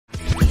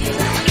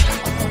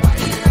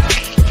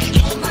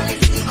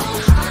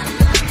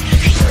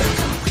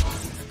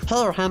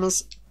Hello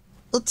Hannes,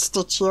 it's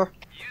Stitch here,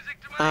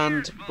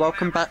 and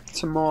welcome back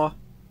to more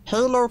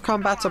Halo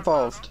Combat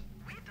Evolved.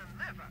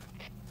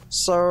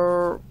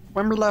 So,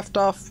 when we left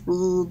off,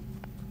 we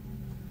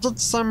did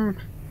some,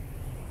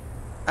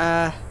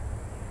 well,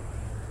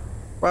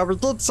 we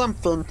did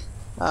something.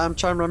 I'm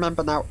trying to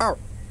remember now. Oh,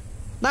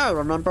 now I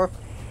remember.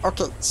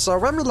 Okay, so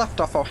when we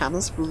left off,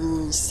 Hannes,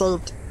 we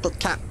saved the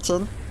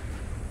captain,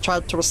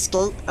 tried to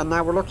escape, and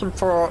now we're looking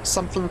for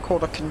something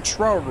called a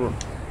control room.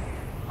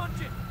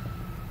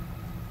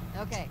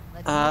 Okay,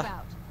 let's move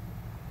out.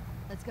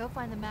 Let's go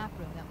find the map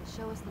room that will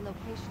show us the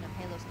location of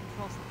Halo's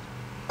control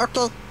center.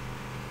 Okay.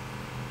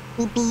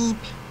 Beep beep.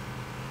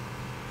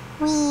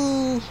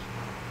 Whee.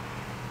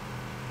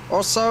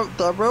 Also,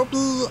 there will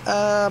be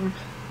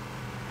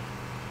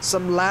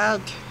some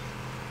lag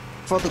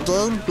for the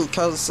game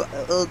because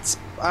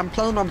I'm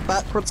playing on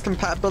backwards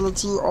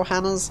compatibility,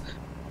 Hannes,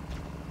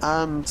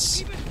 and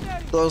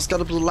there's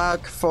gonna be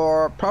lag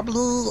for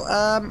probably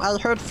I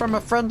heard from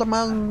a friend of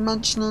mine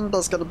mentioning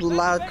there's gonna be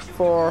lag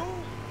for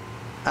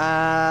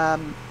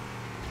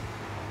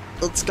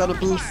it's gonna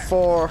be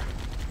for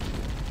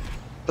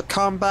the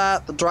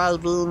combat, the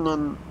driving,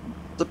 and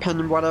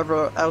depending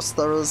whatever else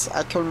there is.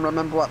 I couldn't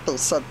remember what they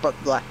said, but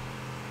yeah.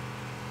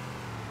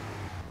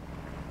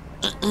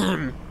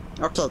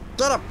 Okay,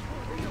 get up.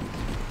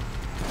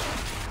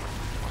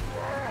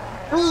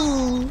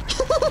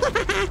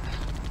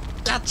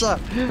 Gotcha!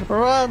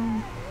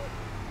 Run!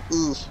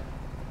 E.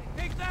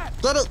 Take that!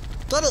 Get it!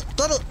 Get it!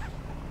 Get it!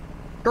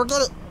 Go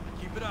get it!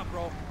 Keep it up,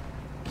 bro.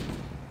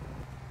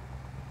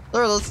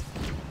 There it is.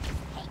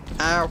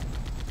 Ow.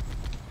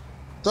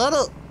 Get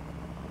it!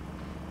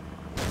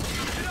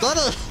 Get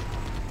it!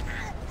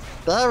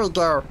 There we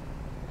go.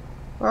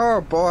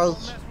 Oh boy.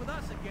 Don't mess with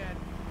us again.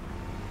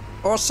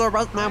 Also,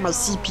 right now my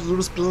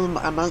CPU's being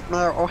a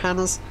nightmare,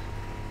 Hannes.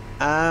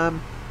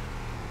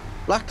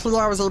 Luckily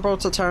I was able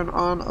to turn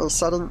on a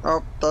setting.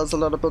 Oh, there's a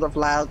little bit of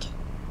lag.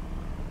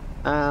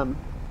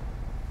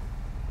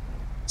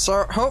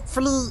 So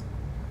hopefully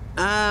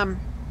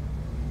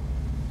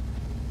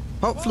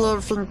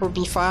everything will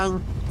be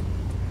fine.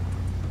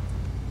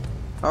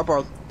 Oh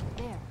boy.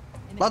 There.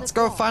 Let's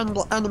go find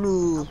the enemy.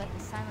 I'll bet the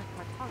silent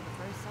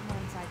cartographer is somewhere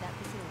inside that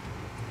facility.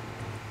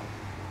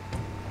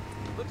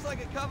 Looks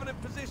like a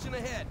Covenant position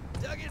ahead.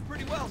 Dug in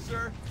pretty well,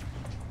 sir.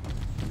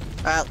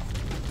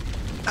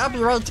 I'll be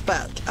right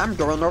back. I'm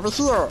going over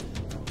here.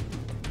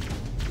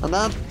 And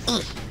then...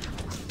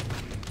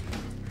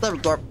 there we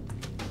go.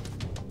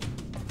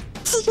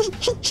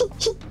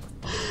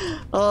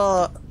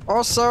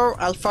 Also,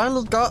 I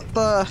finally got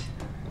the...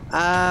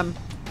 I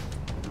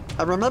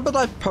remembered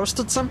I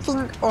posted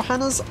something,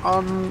 Hannes,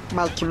 on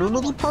my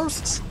community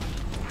posts.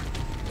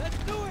 Let's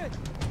do it.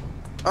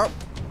 Oh.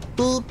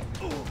 Beep.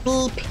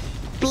 Beep.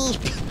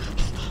 Beep.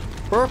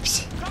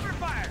 Whoops. Cover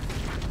fire.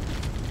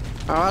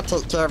 Oh, I'll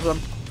take care of them.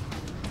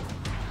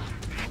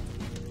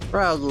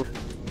 Where are you?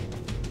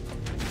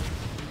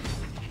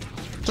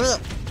 Come here.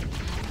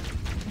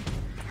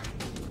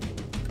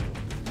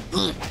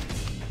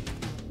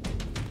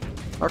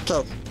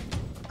 Okay.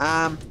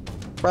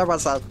 Where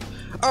was I?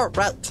 Oh,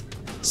 right.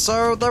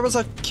 So there was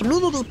a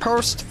community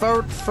post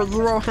vote for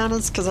you,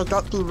 Hannes, because I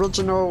got the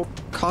original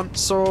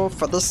console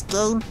for this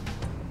game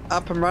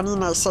up and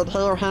running. I said,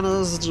 hey,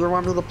 Hannes, do you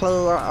want me to play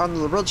on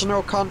the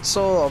original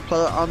console or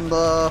play it on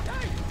the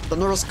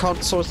newest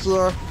console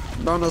here,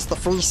 known as the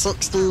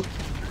 360?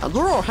 And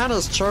you,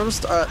 Hannes,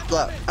 chose,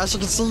 yeah, as you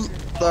can see,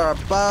 there are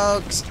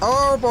bugs.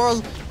 Oh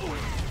boy!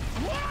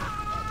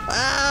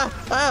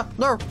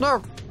 No,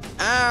 no!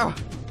 Ow!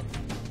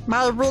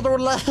 My little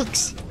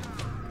legs!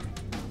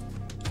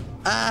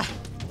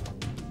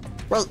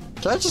 Wait,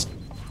 can I just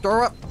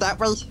go up that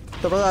way,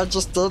 the way I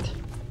just did?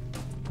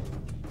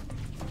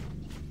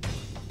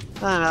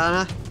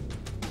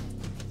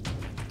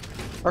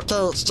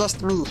 Okay, it's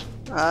just me.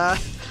 I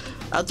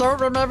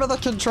don't remember the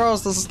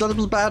controls. This is gonna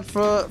be bad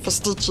for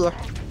Stitch here.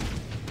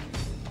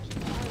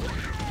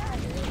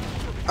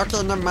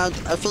 Okay, never mind.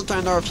 I think I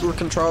know a few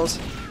controls.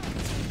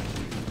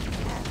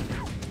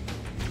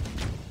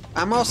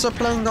 I'm also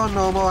playing on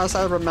normal as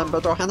I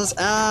remembered, Hannes,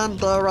 and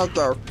there I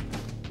go.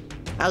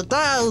 I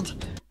died!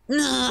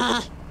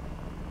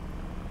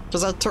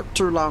 Because I took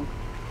too long.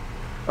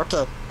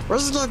 Okay, we're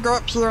just gonna go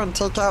up here and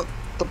take out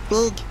the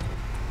big,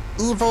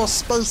 evil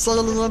space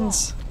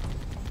aliens.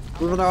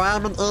 Even though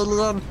I'm an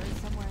alien.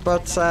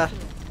 But, yeah.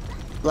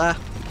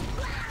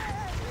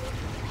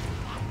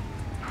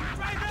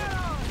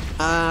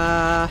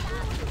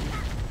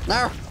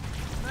 No!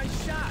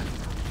 Nice shot.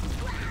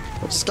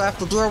 We're just gonna have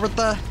to deal with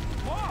the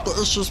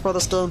issues for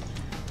this game.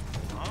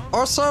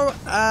 Also,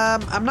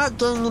 I'm not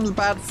getting any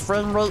bad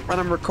frame rate when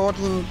I'm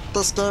recording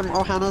this game,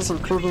 Hannes,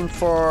 including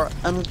for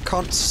any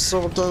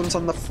console games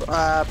on the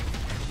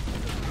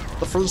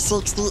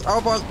 360.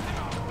 Oh boy!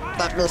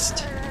 That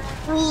missed.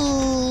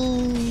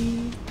 Whee!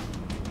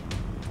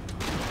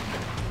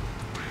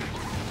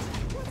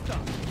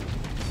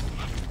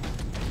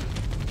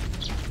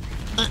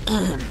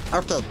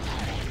 Okay.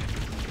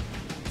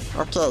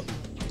 Okay.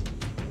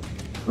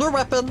 New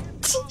weapon!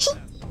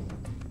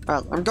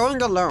 Alright, I'm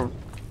going alone.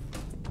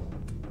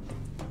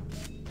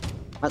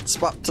 Let's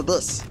swap to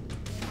this.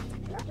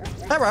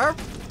 Hello!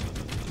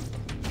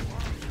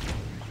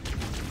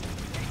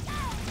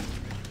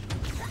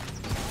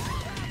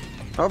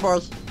 Oh boy.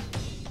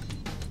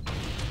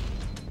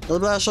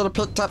 Maybe I should have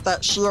picked up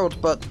that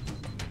shield, but...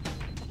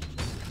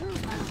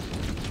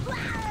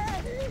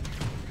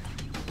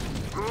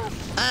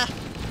 Ah!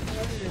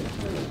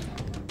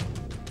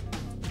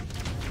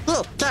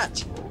 Here,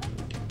 catch!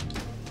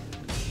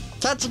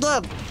 Catch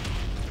again!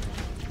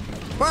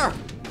 Whoa!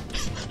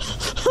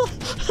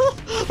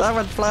 That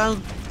went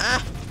flying.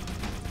 Ah!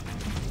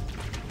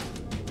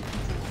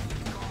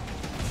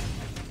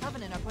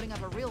 Covenant are putting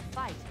up a real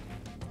fight.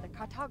 The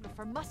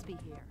cartographer must be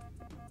here.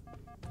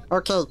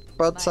 Okay,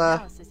 but My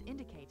analysis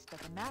indicates that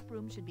the map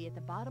room should be at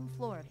the bottom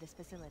floor of this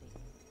facility.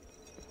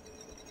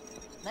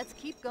 Let's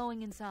keep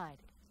going inside.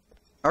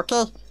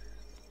 okay.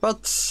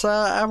 But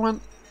I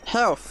want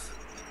health.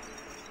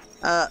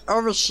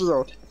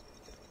 Overshield.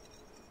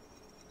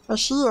 A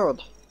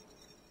shield.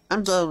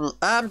 I'm getting it.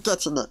 I'm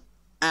getting it.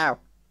 Ow.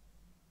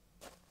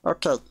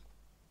 Okay.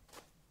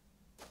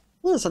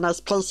 Here's a nice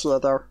place here,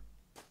 though.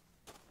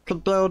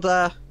 Could build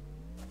a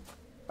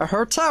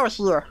hotel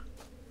here.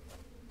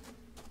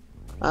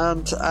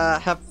 And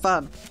have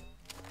fun.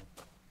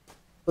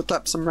 Pick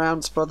up some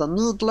rounds for the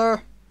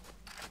Needler.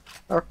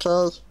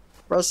 Okay.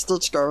 Where's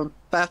Stitch going?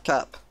 Back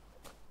up.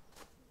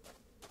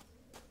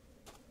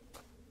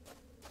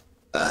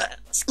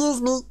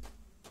 Excuse me.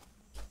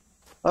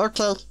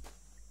 Okay.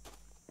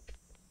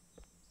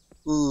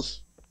 You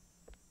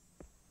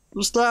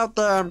stay out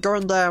there, I'm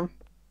going down.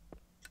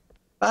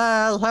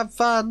 Bye, have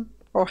fun,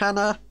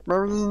 Ohana,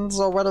 Marines,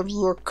 or whatever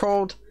you're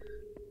called.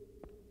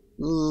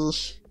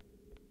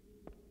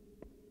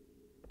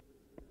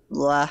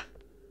 Yeah.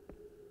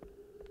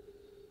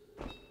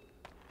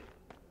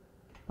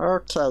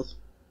 Okay.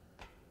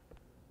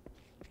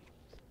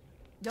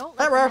 Don't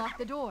let them lock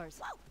the doors.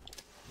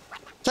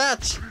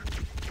 Catch!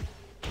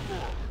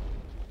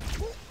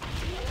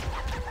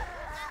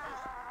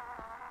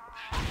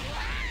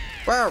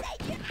 Whoa!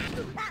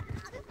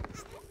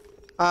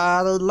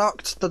 They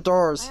locked the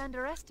doors. I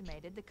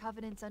underestimated the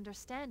Covenant's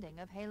understanding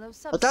of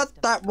Halo's I subsystem.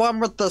 got that one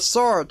with the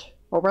sword,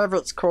 or whatever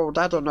it's called,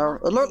 I don't know.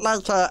 It looked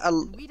like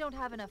We don't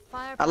have enough a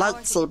firepower to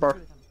get lightsaber.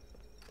 through them.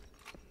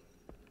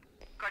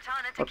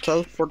 Cortana to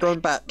Okay, Keys. we're going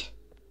back.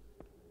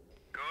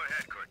 Go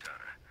ahead,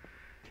 Cortana.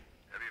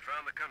 Have you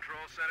found the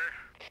control center?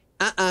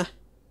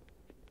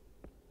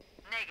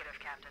 Negative,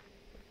 Captain.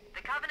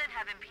 The Covenant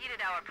have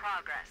impeded our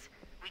progress.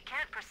 We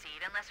can't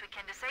proceed unless we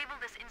can disable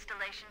this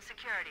installation's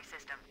security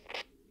system.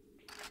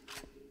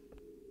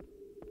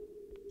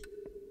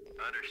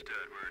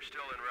 Understood. We're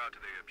still en route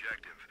to the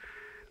objective.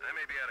 I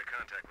may be out of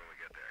contact when we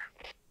get there.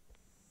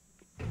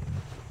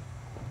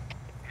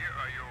 Here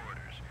are your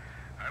orders.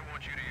 I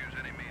want you to use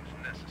any means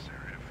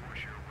necessary to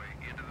force your way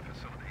into the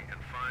facility and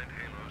find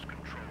Halo's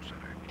control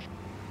center.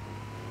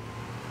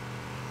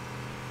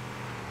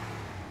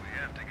 We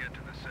have to get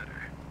to the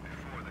center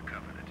before the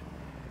Covenant.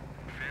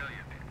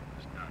 Failure, people,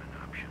 is not an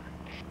option.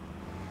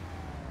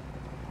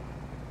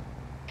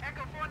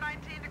 Echo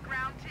 419 to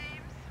ground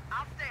teams.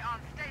 I'll stay on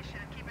station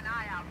and keep an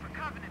eye out for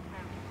Covenant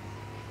folks.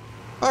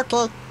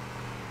 Okay.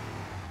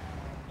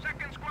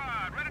 Second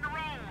squad, ready to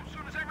roll as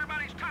soon as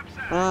everybody's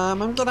topside.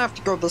 I'm gonna have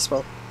to go this way.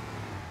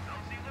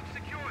 LZ looks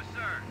secure,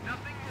 sir.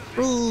 Nothing is...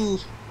 Whee!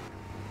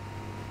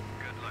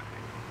 Good luck,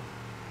 people.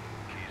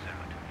 Keys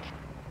out.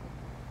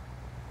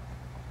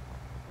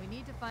 We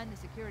need to find the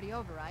security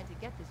override to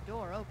get this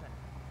door open.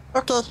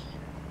 Okay.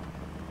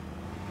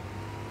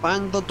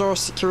 Find the door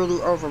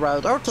security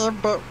override. Okay,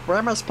 but where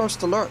am I supposed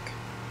to look?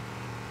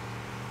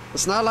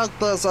 It's not like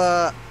there's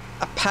a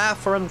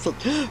path or anything.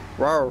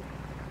 Whoa.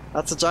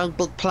 That's a giant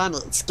big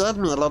planet. It scared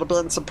me a little bit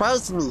and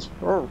surprised me.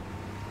 Oh,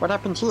 what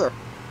happened here?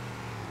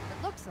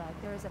 It looks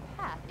like there is a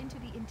path into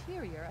the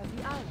interior of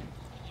the island.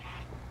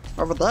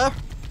 Over there?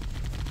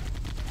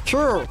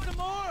 Cool.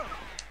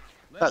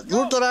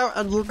 You get out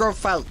and you go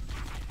fight.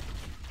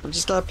 I'm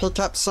just gonna pick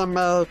up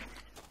some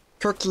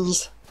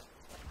cookies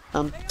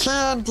and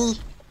candy.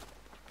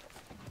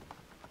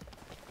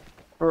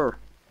 Oh,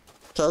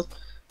 okay.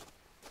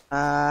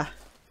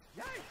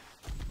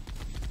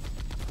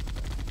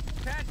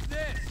 Catch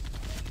this!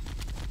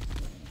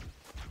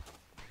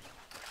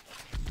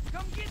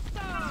 Come get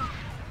some!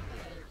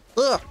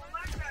 Here.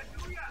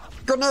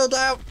 Grenade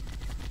out.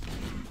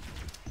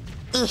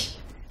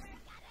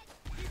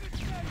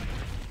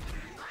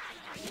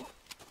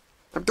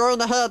 I'm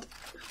going ahead.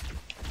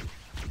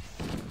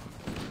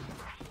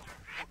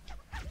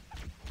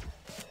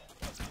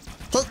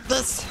 Take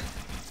this.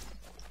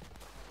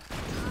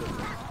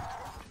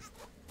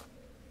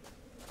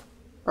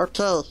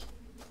 Okay.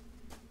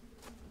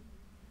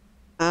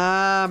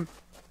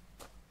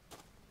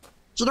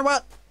 You know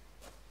what?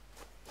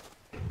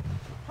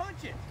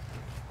 Punch it!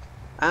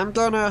 I'm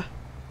gonna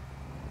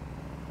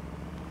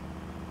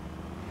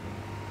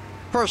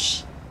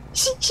push.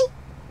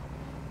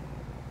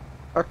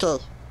 Okay.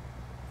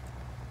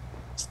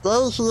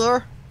 Stay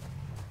here.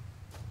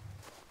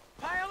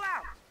 Pile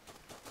out!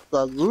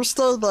 Yeah, you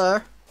stay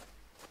there.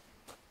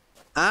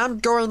 I'm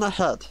going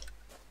ahead.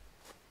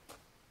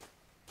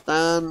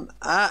 And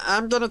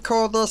I'm gonna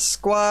call this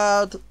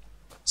Squad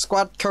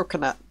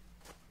Coconut.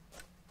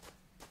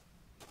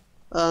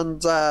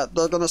 And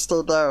they're gonna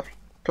stay there,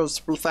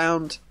 because we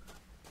found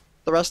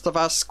the rest of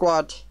our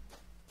squad.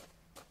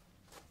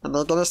 And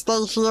they're gonna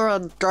stay here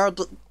and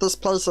guard this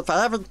place. If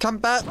I haven't come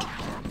back,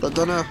 they're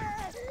gonna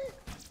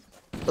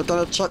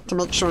check to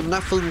make sure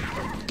nothing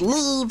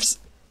leaves.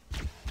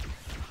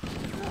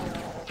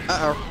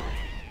 Uh-oh.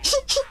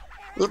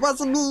 It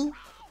wasn't me.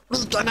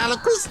 Mika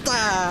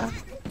Nalaquista.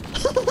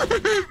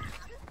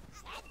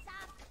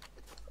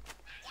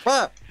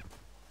 Where?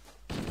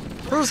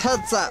 Whose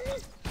head's up?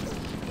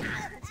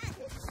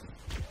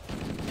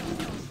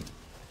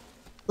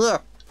 Here.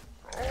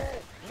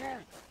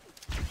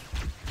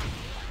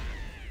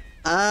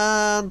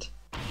 And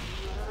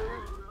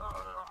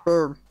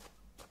boom.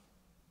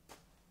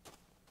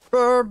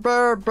 Boom,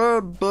 boom,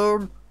 boom,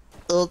 boom.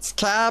 It's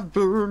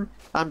kaboom.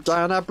 I'm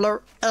gonna blow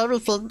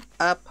everything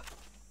up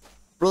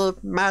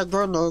with my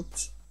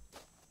grenades.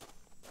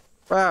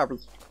 Where are we?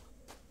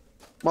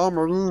 More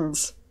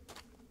Marines.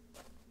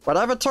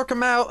 Whatever took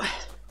them out.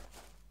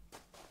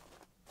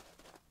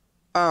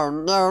 Oh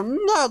no,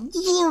 not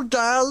you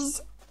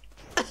guys!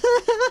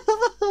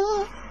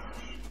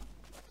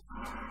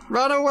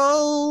 Run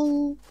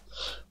away!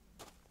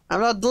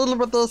 I'm not dealing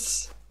with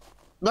this.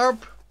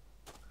 Nope.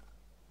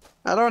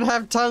 I don't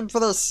have time for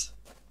this.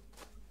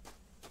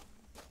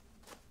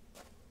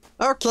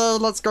 Okay,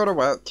 let's go to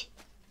work.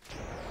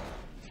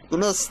 You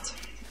missed.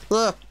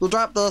 Here, you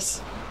dropped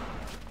this.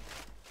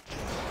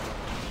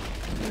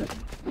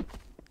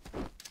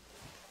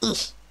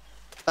 Eesh.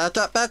 Back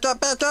up, back up,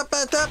 back up,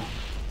 back up!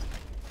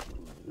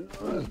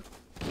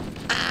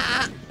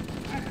 Ah.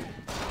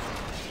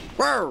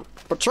 Whoa!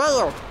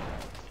 Betrayal!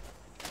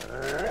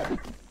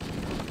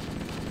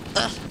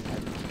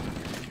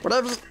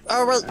 Whatever.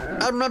 Oh wait,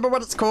 I remember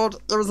what it's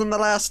called. It was in the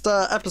last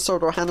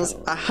episode, Ohana's.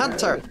 A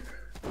hunter.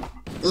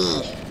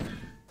 Ugh.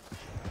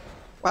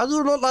 Why do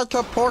you look like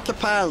a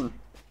porcupine?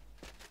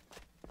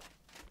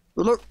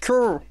 You look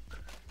cool.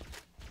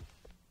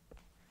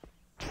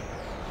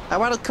 I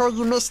want to call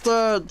you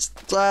Mr.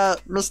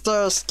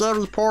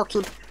 Scary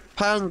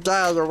Porcupine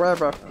Guy or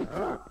whatever.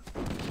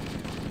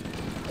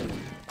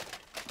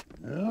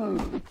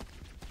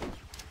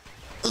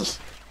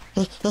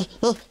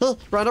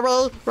 Run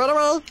away! Run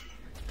away!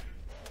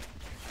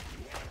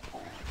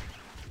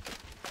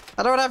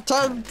 I don't have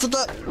time to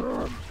get...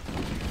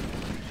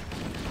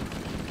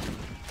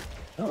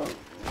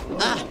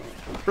 Ah!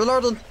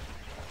 Reloading!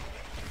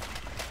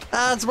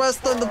 Ah, it's worse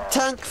than the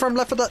tank from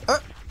Left 4 Dead.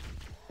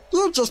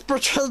 You just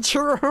betrayed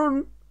your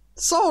own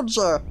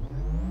soldier!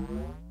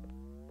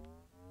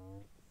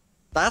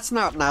 That's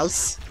not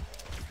nice.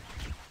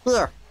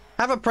 Here,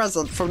 have a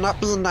present for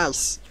not being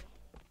nice.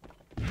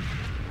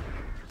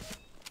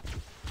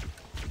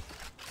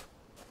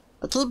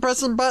 I keep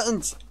pressing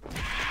buttons.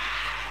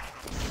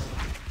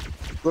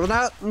 You're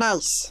not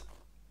nice.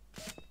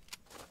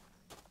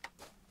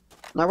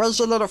 Now where's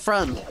your little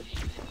friend?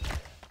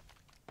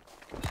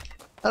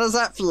 How does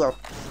that feel?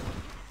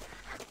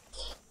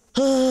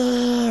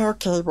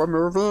 Okay, we're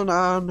moving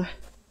on.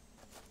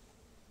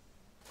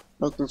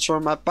 Making sure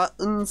my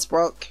buttons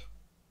work.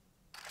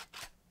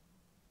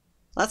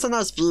 That's a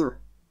nice view.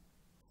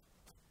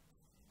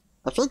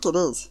 I think it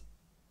is.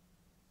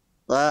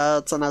 Yeah,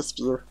 it's a nice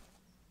view.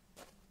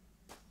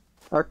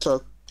 Okay.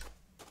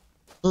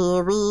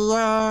 Here we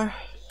are.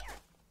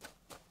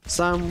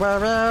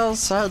 Somewhere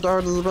else, I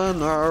don't even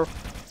know.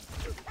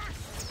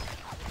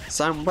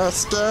 Somewhere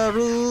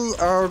scary,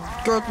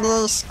 oh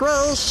goodness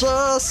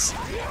gracious.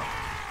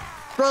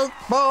 Great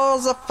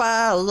balls of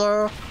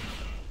fire.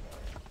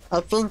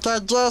 I think I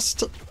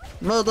just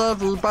made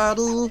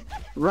everybody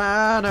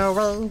run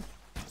away.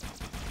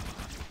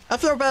 I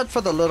feel bad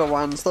for the little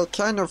ones, they're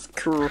kind of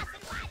cool.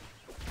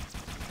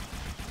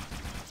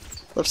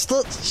 If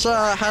Stitch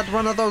had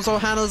one of those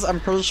Ohanas, I'm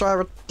pretty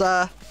sure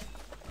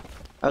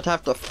I'd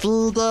have to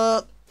feed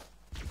it,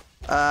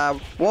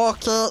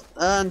 walk it,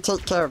 and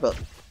take care of it.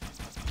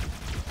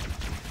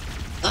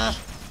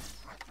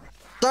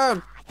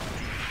 Darn!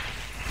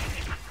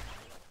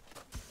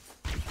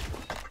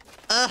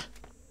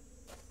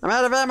 I'm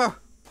out of ammo!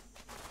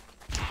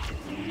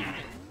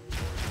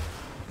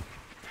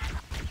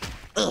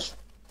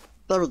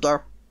 There we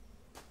go.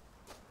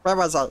 Where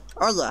was I?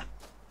 Oh yeah.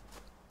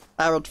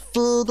 I would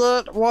feed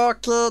it,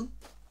 walk it,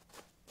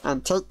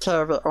 and take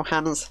care of it,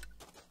 Ohanas.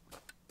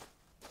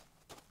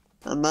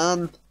 And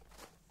then...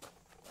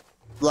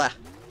 yeah.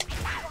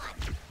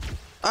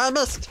 I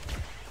missed!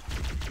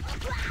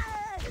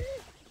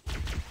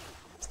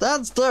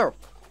 Stand still!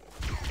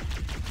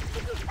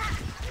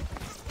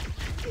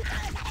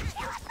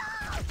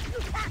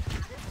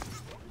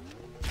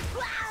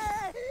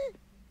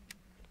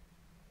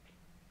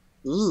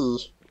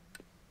 Eee.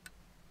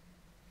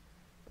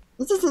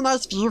 This is a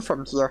nice view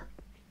from here.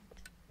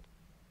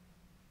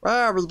 Where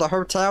are we, the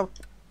hotel?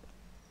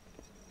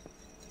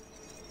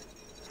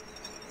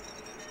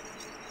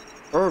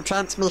 Oh,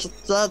 transmission.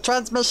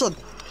 Transmission.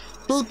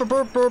 Beep, boop,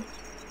 boop, boop.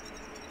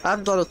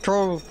 I'm gonna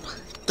call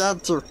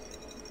Gantu.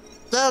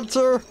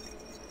 Gantu!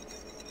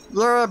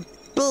 You're a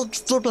big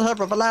stupid head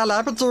with a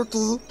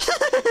Labutuki.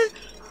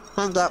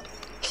 Hang up.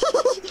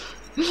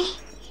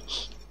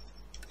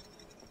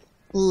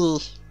 Oh.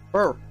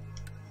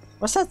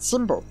 What's that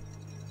symbol?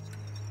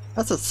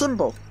 That's a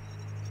symbol.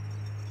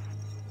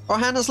 Oh,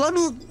 Hannes, let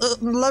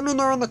me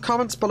know in the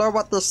comments below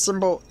what this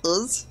symbol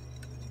is.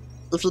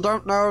 If you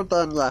don't know,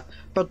 then yeah.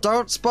 But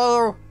don't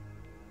spoil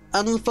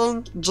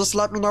anything. Just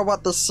let me know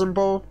what this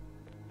symbol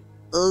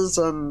is,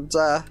 and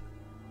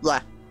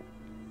yeah.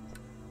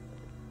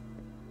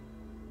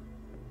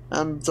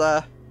 And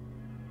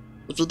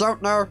if you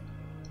don't know,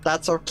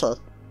 that's okay.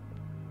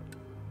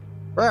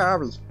 Where are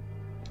we?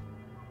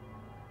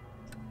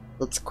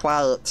 It's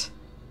quiet.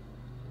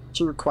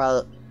 Too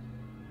quiet.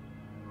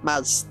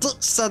 My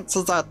stick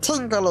senses are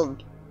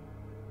tingling.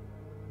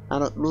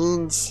 And it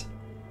means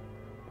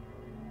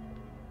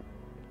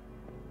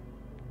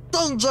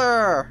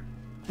danger!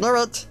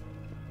 Knew it!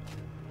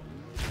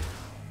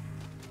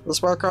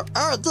 This work out.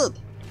 Oh, it did!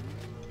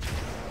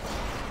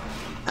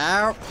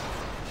 Ow!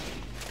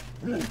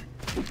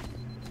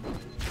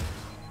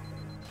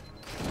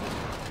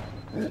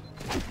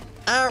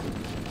 Ow!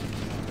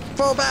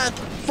 Fall back!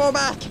 Fall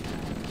back!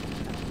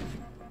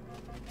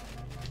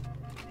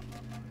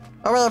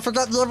 Oh wait, I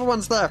forgot the other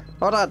one's there.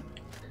 Hold on.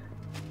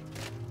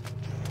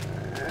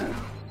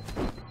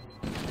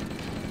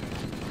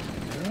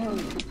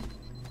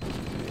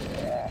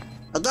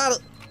 I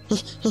got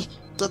it!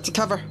 Get to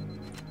cover.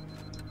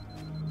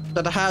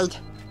 Gotta hide.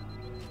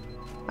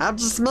 I'm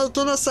just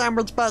making a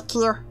sandwich back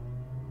here.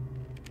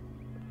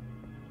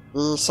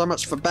 So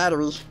much for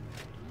battery.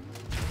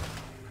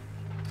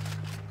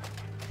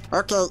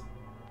 Okay.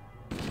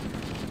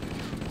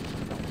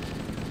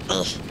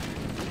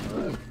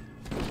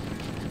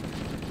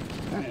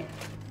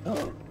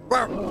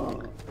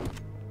 Whoa.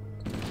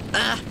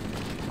 Ah.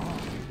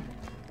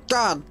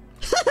 Gone.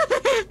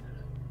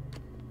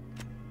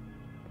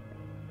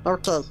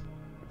 Okay.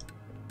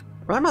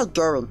 Where am I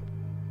going?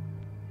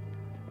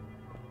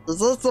 Is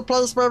this the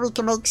place where we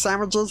can make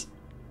sandwiches?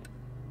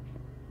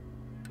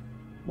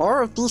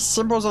 More of these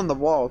symbols on the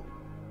wall.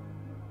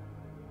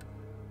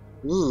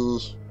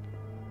 Eee.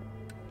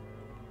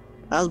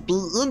 I'll be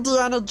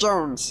Indiana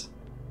Jones.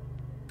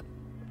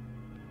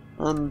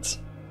 And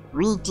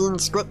read the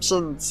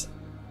inscriptions.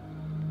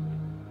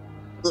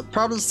 It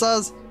probably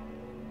says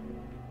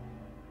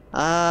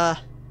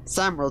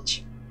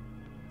sandwich.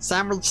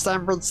 Sandwich,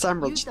 sandwich,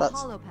 sandwich. Use the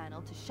hollow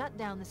panel to shut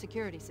down the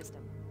security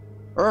system.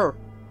 Oh.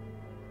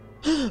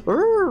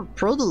 Ooh,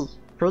 pretty.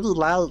 Pretty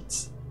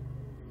lights.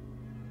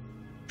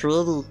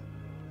 Pretty.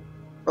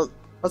 Wait,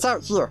 what's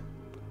out here?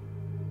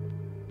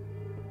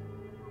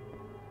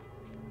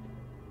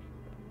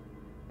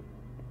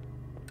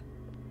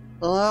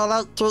 I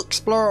like to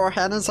explore,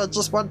 Hannes, I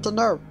just want to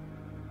know.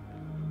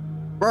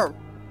 Whoa.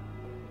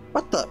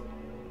 What the?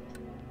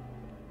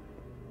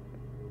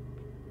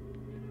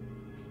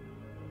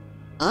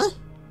 Huh?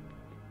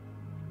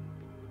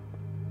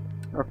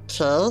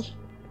 Okay.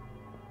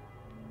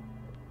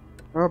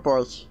 Oh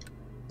boy.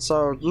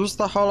 So, use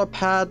the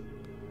holopad,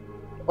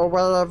 or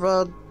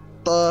whatever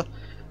the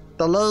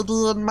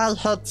lady in my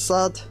head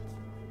said.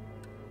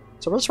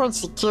 So which one's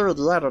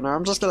security? I don't know.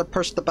 I'm just gonna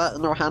push the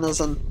button, Hannes,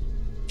 and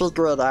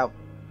figure it out.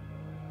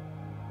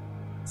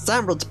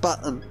 Sandwich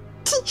button.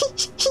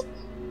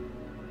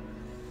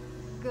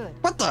 Good.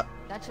 What the?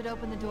 That should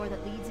open the door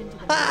that leads into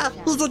the Ah!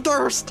 main He's shaft. a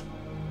ghost!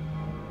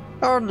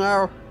 Oh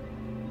no.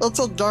 It's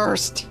a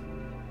ghost.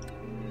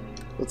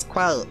 It's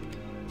quiet.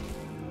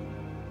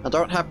 I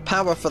don't have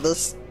power for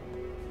this.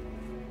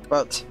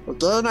 But we're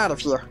getting out of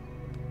here.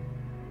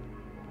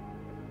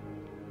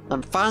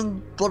 And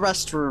find the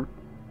restroom.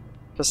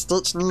 Because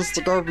Stitch needs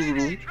to go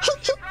wee-wee.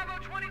 Bravo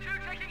 22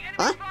 taking enemy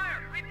Huh?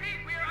 fire.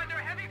 Repeat, we are under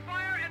heavy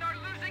fire and are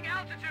losing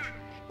altitude.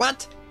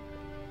 What?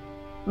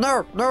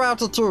 No, no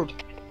altitude.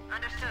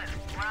 Understood.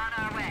 We're on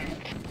our way.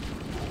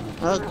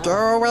 Hey,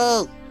 go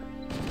away.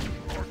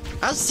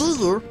 I see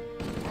you.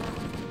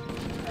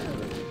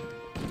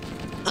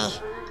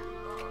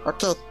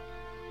 Okay.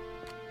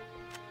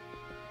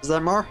 Is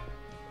there more?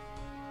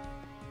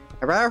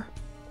 Hello?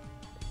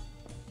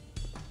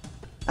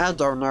 I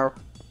don't know.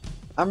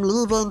 I'm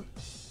leaving.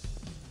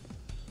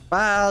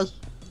 Bye.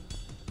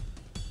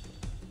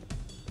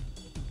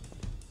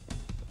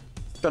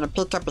 Gonna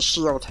pick up a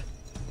shield.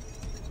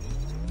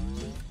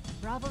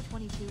 Bravo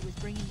 22 was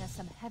bringing us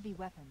some heavy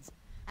weapons.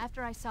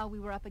 After I saw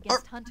we were up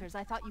against hunters,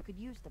 I thought you could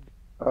use them.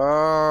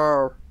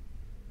 Oh.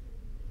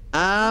 Be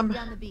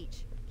on the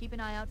beach. Keep an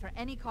eye out for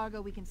any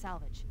cargo we can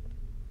salvage.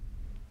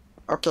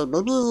 Okay,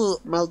 maybe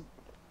my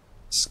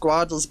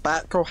squad is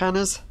back,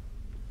 Hannes.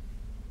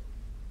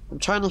 I'm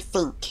trying to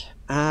think.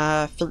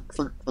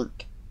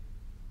 Think.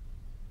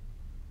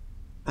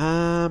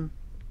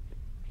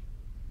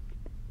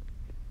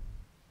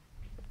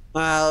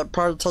 It'll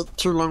probably take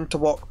too long to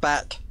walk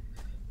back.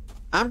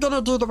 I'm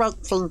gonna do the right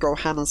thing,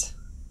 Hannes.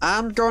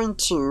 I'm going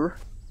to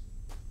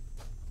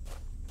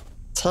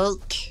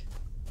take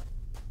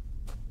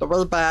the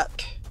way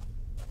back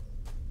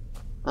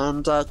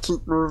and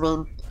keep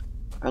moving.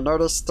 I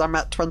noticed I'm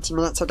at 20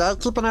 minutes. I gotta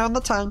keep an eye on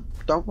the time.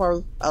 Don't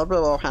worry, I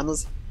will,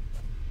 Ohana's.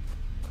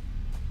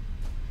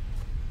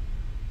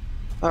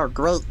 Oh,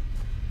 great.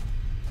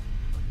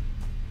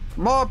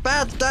 More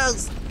bad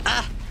guys!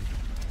 Ah!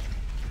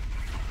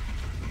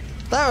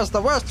 That was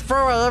the worst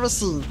throw I ever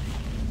seen.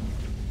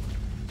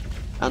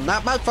 And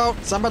not my fault,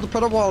 somebody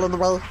put a wall in the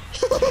way.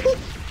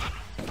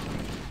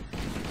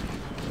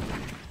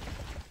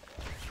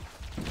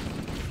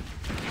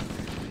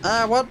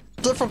 What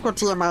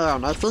difficulty am I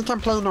on? I think I'm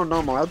playing on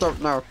normal, I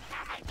don't know.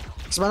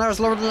 So when I was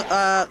loading,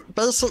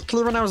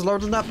 basically when I was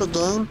loading up the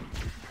game,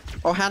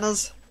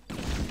 Ohana's,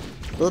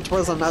 it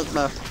was a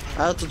nightmare.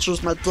 I had to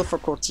choose my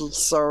difficulty,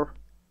 so...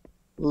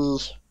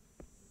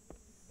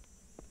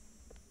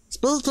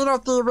 Speaking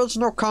of the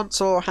original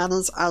console,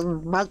 Ohana's, I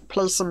might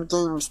play some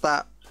games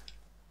that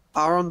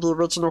are on the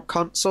original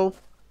console.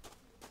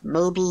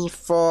 Maybe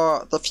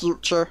for the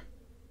future.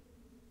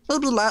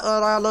 Maybe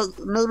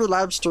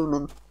live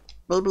streaming.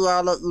 Maybe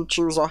I'll let you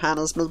choose,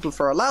 Ohana's, maybe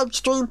for a live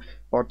stream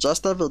or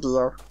just a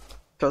video.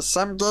 Because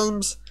some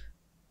games,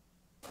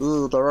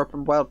 they're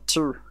open world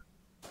too.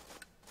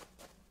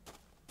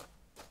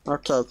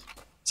 Okay,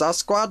 is our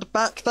squad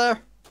back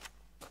there?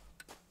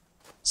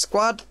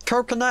 Squad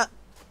Coconut?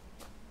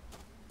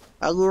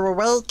 Are you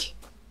awake?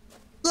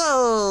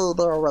 Yay,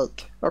 they're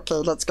awake. Okay,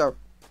 let's go.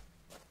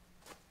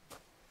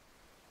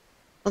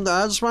 And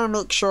I just want to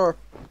make sure.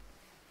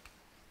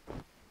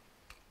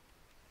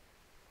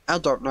 I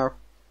don't know.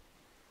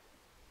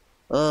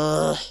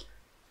 I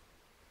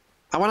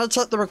want to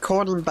take the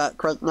recording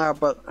back right now,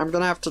 but I'm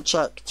gonna have to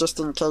check just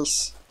in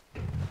case.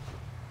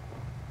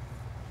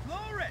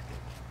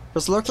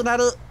 Because looking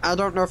at it, I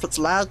don't know if it's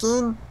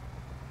lagging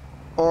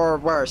or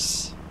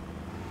worse.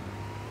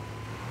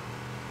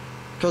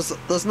 Because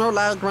there's no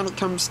lag when it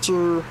comes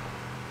to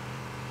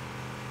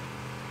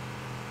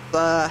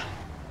the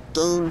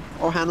game,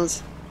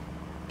 Ohana's.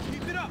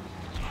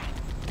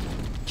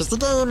 Because the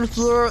game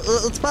here,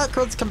 it's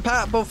backwards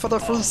compatible for the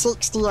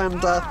 360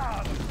 and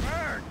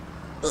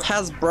it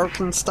has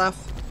broken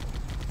stuff.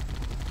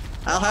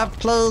 I have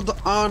played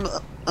on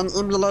an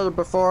emulator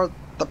before,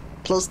 the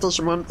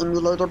PlayStation 1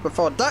 emulator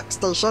before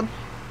DuckStation,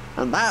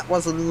 and that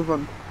wasn't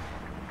even...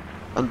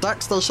 And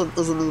DuckStation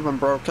isn't even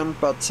broken,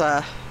 but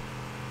the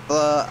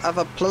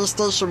other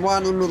PlayStation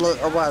 1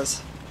 emulator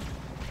was.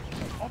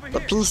 The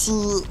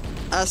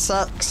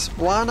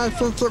PCSX1, I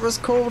think it was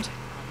called.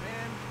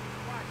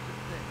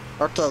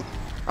 Okay,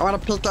 I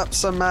want to pick up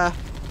some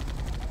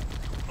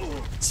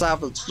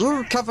salvage.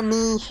 You cover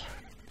me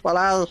while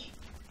I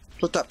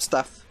pick up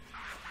stuff.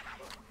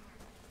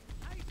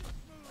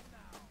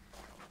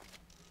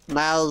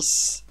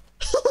 Nice.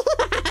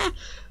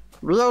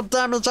 Real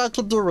damage I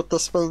can do with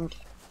this thing.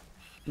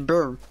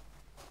 Boom.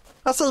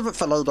 I'll save it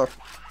for later.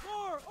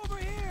 Over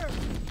here.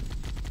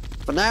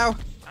 For now,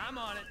 I'm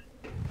on it.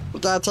 we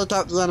gotta take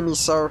out the enemy,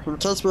 so in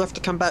case we have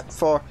to come back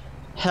for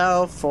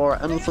health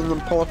or anything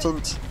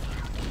important.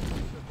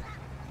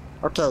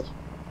 Okay.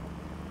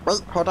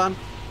 Wait, hold on.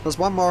 There's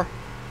one more.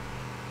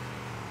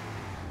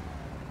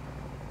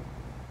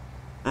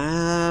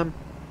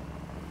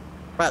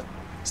 Right.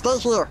 Stay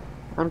here.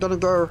 I'm gonna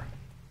go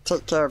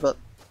take care of it.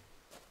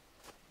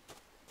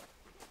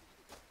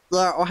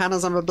 Yeah,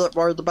 Ohana's, I'm a bit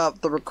worried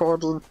about the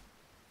recording.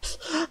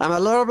 I'm a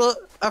little bit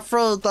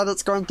afraid that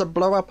it's going to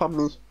blow up on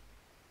me.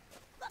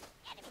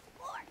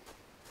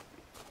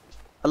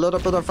 A little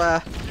bit of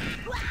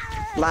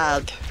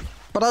lag.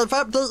 But I've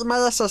updated my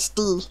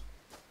SSD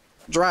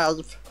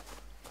drive,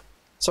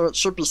 so it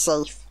should be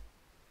safe.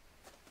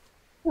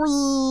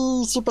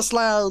 Whee! Super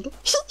slide!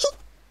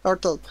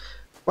 Okay.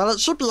 Well, it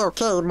should be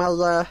okay.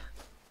 My,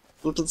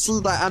 you can see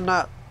that I'm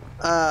not,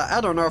 I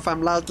don't know if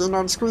I'm lagging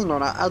on screen or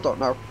not. I don't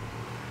know.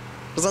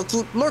 Because I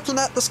keep looking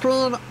at the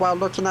screen while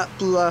looking at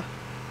the,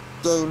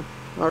 game.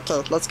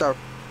 Okay, let's go.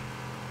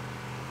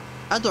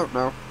 I don't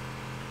know.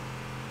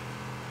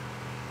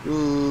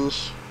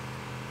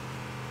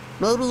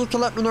 Maybe you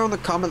can let me know in the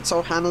comments,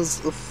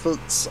 Ohana's, if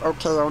it's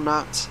okay or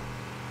not.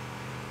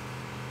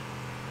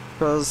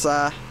 Because,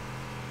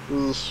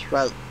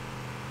 right.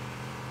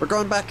 We're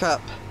going back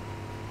up.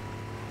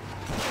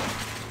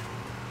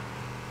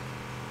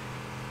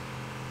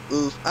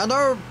 I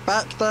know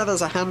back there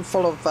there's a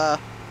handful of,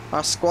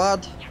 our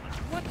squad.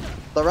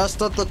 The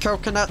rest of the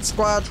Coconut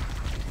squad.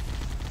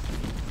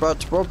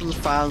 But we'll be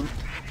fine. Hey,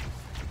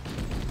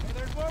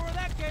 there's more where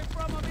that came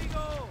from,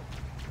 amigo.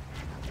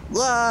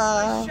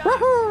 Yeah!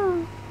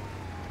 Woohoo!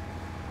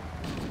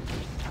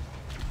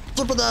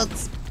 Stupid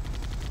ants!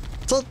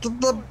 Take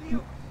the...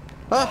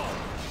 Huh?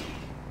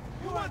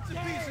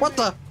 What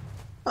the?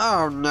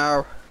 Oh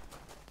no.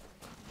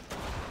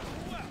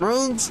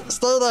 Marines,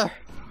 stay there.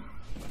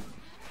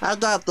 I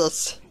got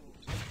this.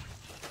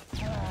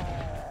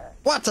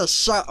 What a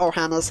shot,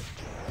 Ohana's.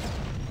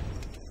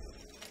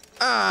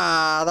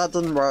 Ah, that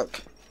didn't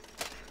work.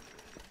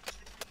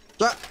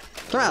 Yeah,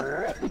 come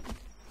on.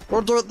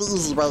 We'll do it the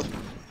easy way.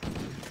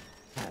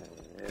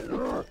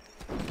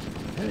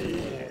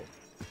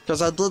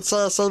 Because I did say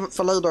I'll save it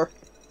for later.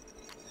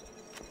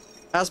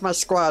 How's my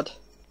squad?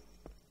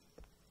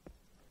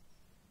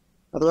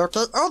 Are they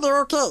okay? Oh,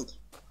 they're okay!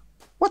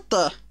 What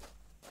the?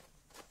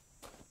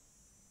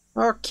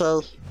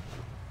 Okay.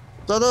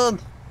 Get in!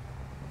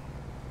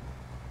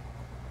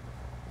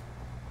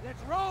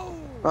 Let's roll!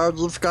 Oh,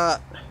 you've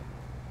got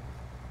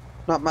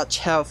not much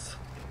health.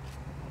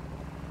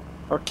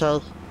 Okay.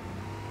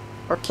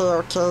 Okay,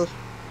 okay.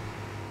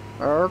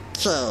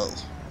 Okay.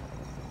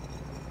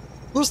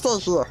 You stay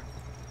here.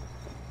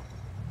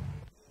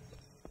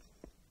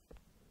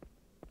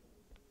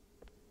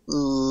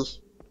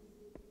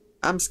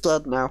 I'm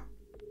scared now.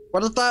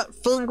 What if that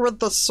thing with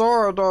the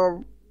sword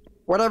or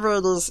whatever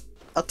it is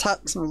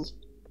attacks me?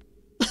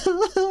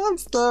 I'm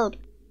scared.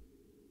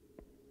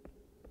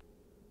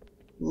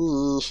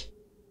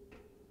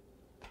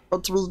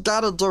 But we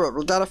gotta do it.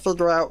 We gotta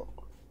figure out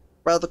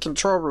where the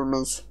control room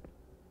is.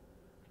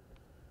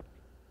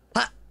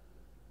 Ha!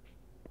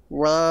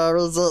 Where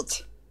is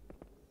it?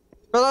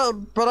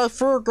 But I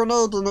threw a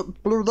grenade and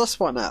it blew this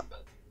one up.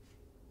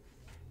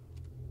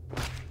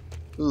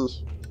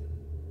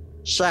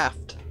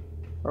 Shaft.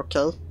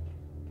 Okay.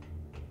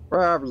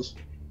 Where are we?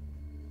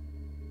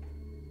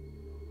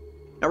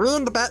 Are we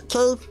in the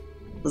Batcave?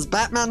 Is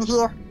Batman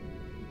here?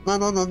 No,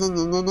 no, no, no,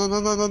 no, no, no, no,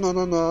 no, no, no,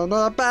 no, no,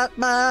 no,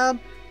 Batman!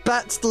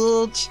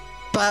 Backstage!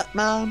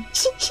 Batman!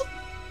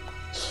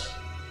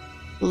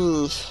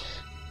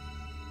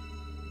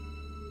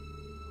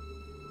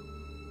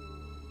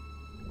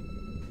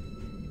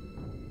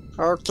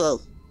 Okay.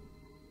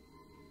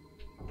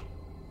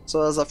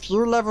 So there's a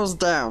few levels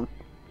down.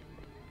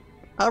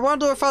 I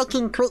wonder if I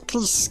can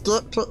quickly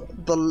skip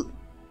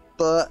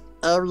the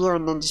area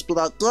and then just be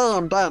like, yeah,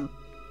 I'm done.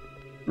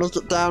 Make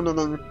it down and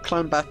then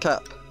climb back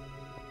up.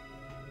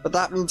 But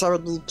that means I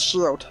would need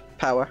shield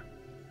power.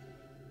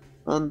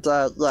 And,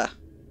 yeah.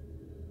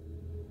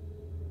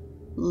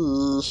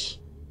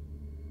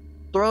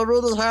 Do I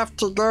really have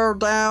to go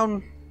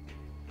down?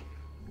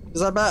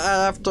 Because I bet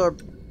I have to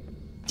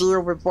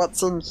deal with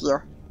what's in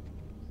here.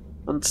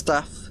 And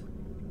stuff.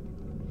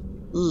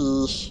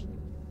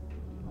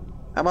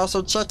 I'm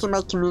also checking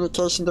my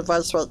communication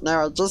device right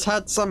now. I just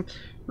had some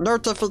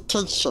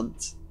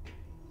notifications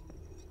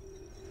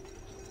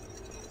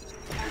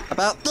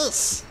about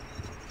this.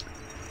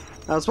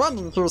 I was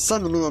wondering who was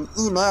sending me an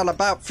email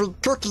about free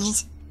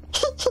cookies.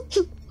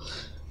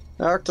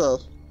 Okay.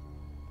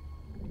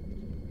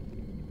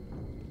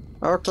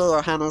 Okay,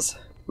 Johannes.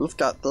 We've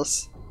got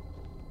this.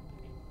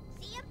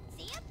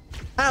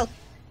 Ow!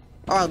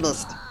 Oh, I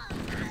missed.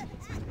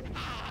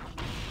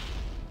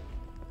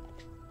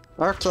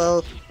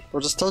 Okay.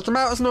 We'll just take him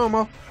out as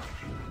normal.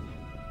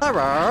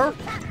 Hello?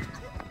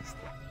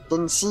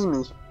 Didn't see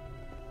me.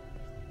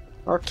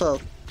 Okay.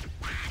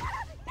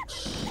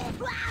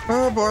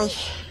 Oh boy.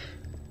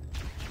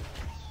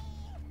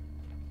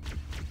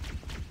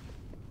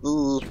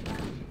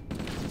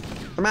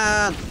 Come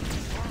on!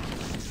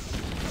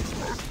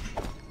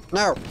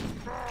 No!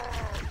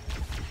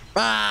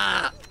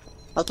 Ah!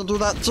 I can do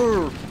that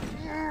too!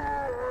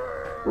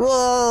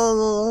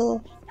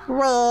 Whoa!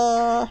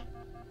 Whoa!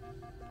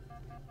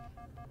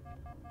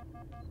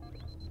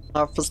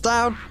 Health is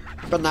down,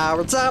 but now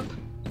it's up!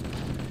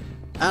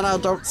 And I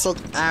don't see—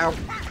 ow!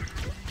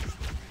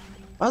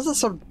 Why is it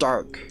so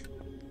dark?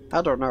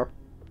 I don't know.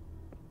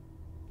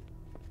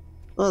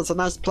 Oh, it's a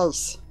nice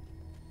place.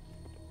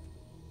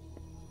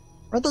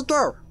 Where'd they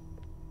go?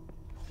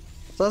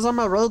 It says on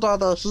my radar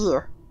they're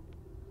here.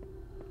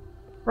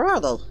 Where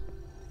are they?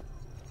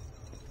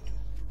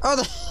 Oh,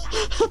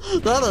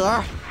 there they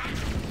are!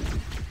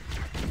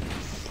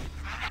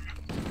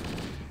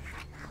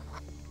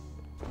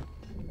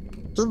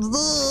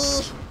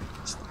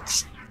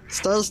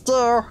 Stay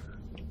still!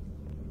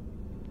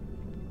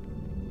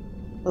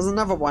 There's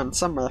another one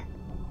somewhere.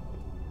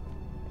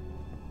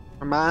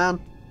 Come on.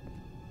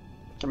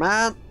 Come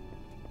on.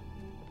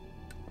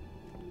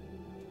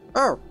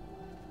 Oh.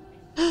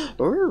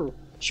 Ooh.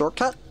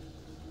 Shortcut.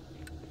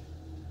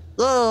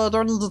 Yeah, I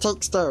don't need to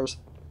take stairs.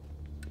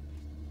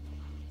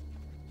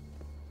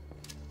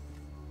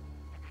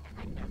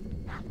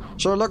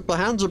 Sure, look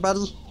behind you,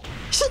 buddy.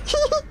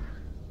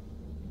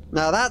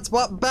 Now that's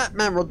what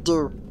Batman would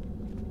do.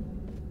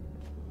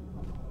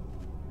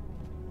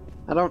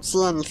 I don't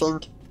see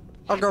anything.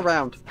 I'll go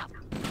around.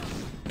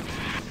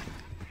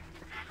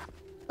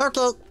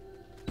 Okay.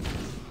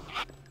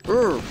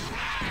 Ooh.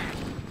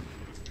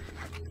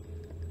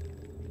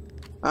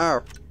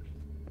 Oh.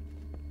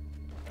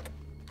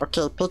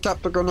 Okay, pick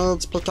up the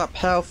grenades, pick up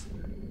health.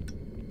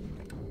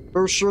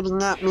 Who's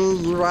shooting at me?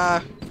 You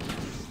are.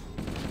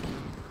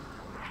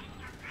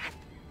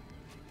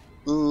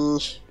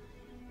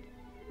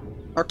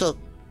 Okay,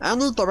 I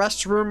need the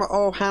restroom,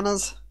 oh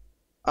Hannah's.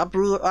 I'll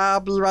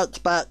be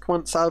right back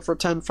once I've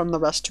returned from the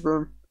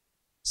restroom.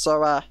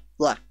 So,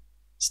 yeah.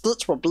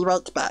 Stitch will be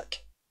right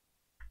back.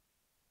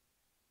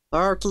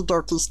 Okie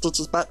dokie, Stitch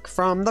is back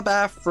from the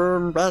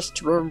bathroom,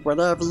 restroom,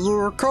 whatever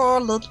you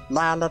call it.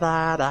 La la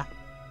la la.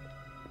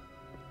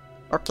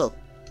 Okay.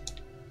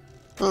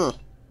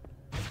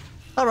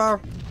 Hello.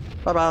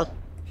 Bye bye.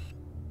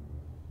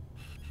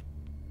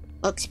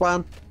 Next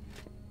one.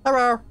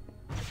 Hello.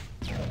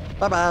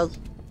 Bye-bye.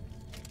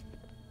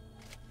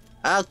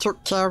 I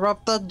took care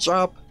of the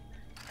job.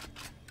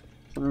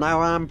 And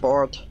now I'm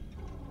bored.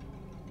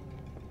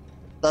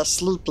 They're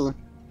sleeping.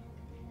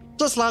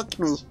 Just like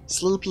me.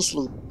 Sleepy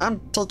sleep. I'm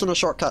taking a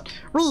shortcut.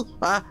 Wee!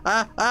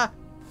 Ow!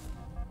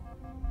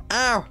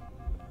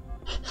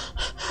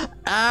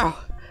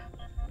 Ow!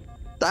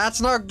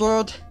 That's not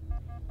good.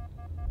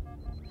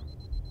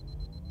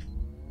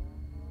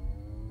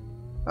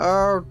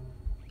 Oh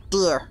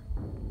dear.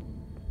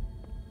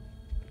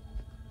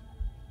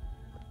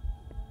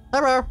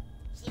 Hello.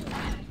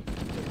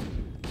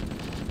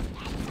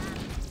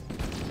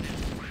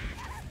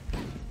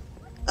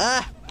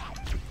 Ah!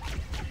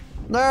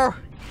 No!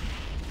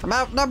 I'm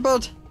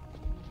outnumbered!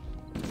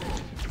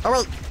 Oh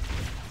wait!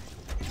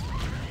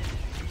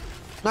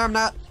 No, I'm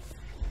not.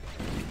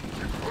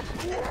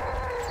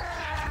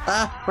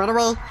 Ah! Run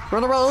away!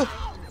 Run away!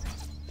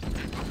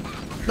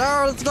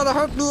 No! It's gonna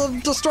hurt me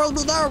and destroy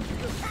me now!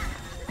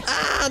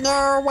 Ah!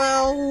 No!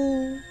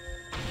 Well...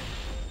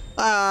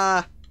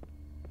 Ah...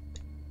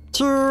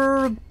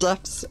 2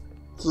 deaths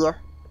here.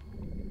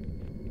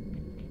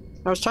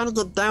 I was trying to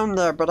get down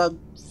there, but I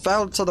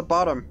fell to the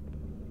bottom.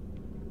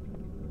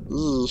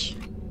 Eesh.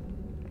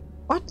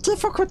 What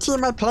difficulty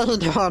am I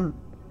playing on?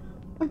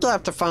 I'm gonna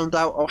have to find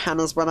out,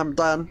 Ohana's, when I'm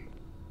done.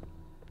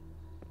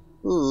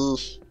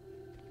 Eesh.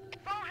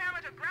 Full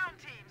hammer to ground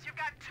teams. You've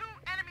got 2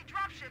 enemy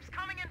dropships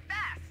coming in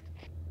fast.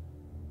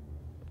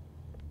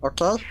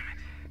 Okay.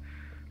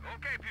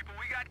 Okay, people,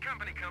 we got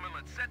company coming.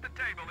 Let's set the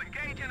table.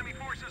 Engage enemy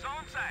forces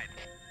on sight.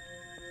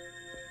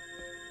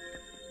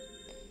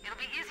 It'll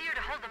be easier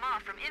to hold them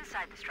off from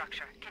inside the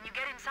structure. Can you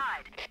get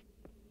inside?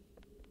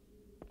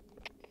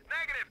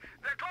 Negative.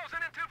 They're closing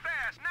in too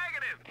fast.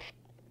 Negative.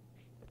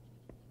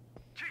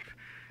 Chief,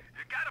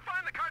 you gotta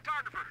find the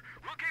cartographer.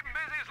 We'll keep him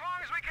busy as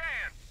long as we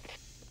can.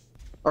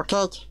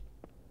 Okay.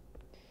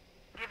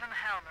 Give him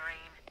hell,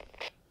 Marine.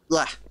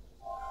 Yeah.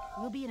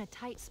 We'll be in a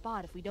tight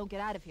spot if we don't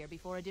get out of here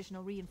before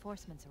additional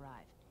reinforcements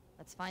arrive.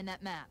 Let's find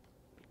that map.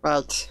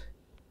 Right.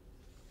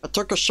 I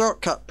took a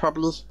shortcut,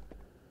 probably.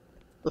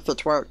 If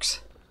it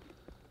works.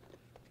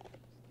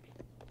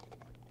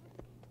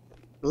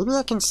 Maybe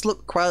I can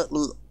slip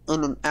quietly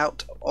in and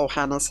out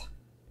Ohana's.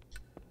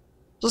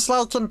 Just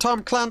like in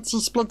Tom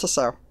Clancy's Splinter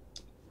Cell.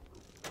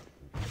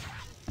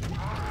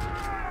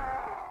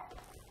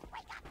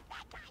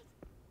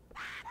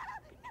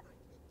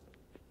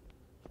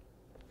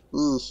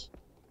 Eesh.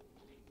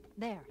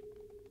 There.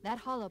 That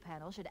hollow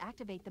panel should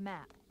activate the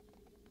map.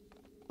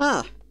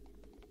 Ah.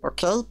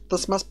 Okay,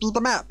 this must be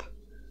the map.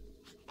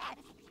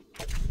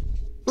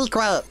 Be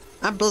quiet.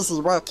 I'm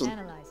busy working.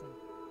 Analyzing.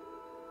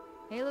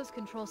 Halo's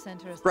control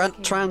center is Grunt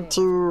located trying there.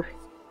 to...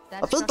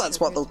 That I think that's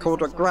what they structure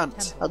called a appears to be some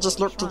grunt. sort of I just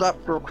temple looked it or up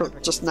shrine, real if I quick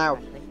remember just this now.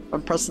 correctly.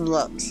 I'm pressing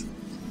the X.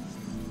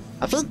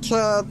 I think,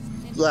 yeah.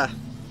 A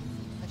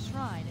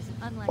shrine is an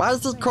unlikely Why is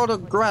it place called a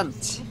for such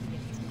grunt? significant installation.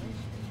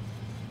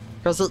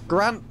 Because it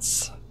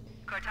grunts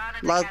Cortana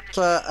to like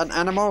Captain. an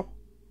animal.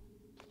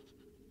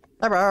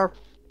 Hello.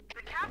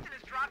 The captain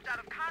has dropped out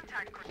of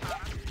contact,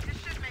 Cortana. This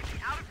ship may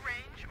be out of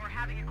range or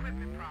having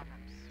equipment problems.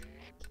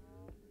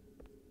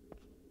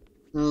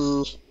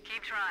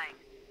 Keep trying.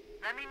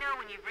 Let me know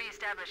when you've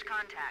re-established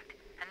contact,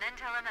 and then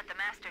tell him that the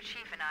Master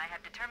Chief and I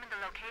have determined the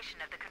location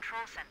of the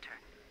control center.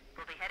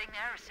 We'll be heading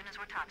there as soon as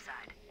we're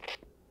topside.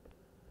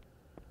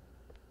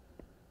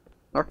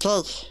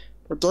 Okay,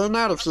 we're getting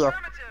out of here.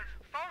 Affirmative.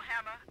 Full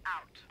hammer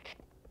out.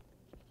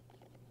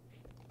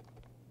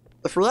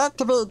 If we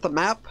activate the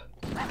map...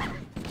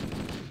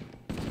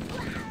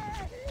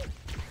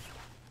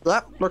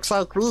 Yep, looks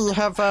like we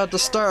have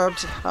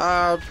disturbed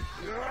our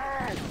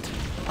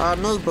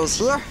neighbors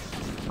here.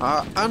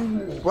 Our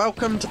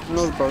unwelcomed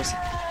neighbors.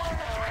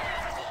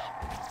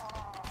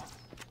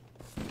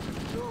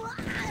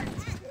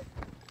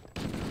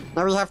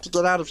 Now we have to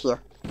get out of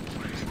here.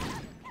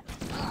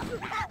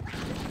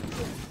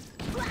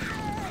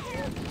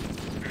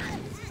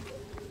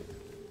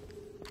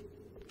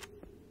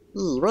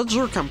 Where'd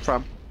you come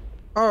from?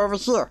 Oh, over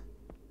here.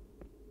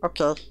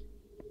 Okay.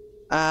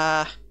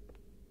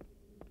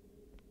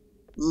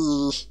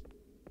 We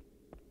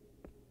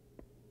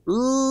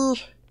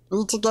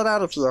need to get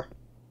out of here.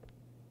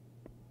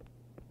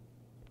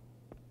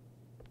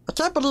 I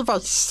can't believe I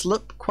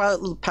slipped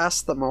quietly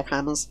past the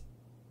Ohana's.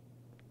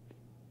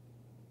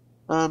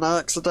 And I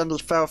accidentally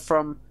fell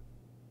from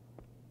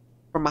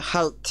a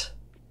height.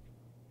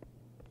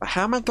 But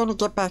how am I going to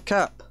get back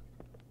up?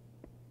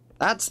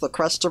 That's the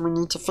question we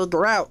need to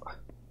figure out.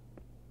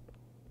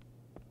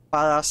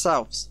 By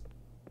ourselves.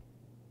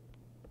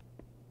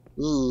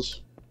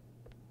 Eee.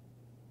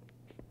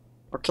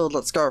 Okay,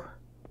 let's go.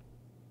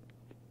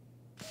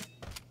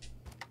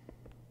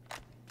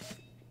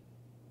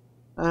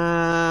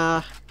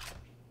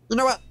 You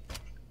know what?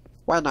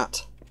 Why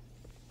not?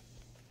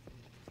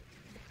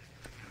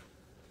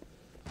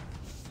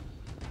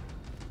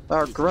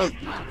 Oh, great.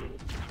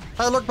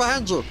 Hey, look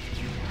behind you.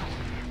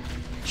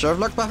 Should've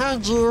looked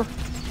behind you.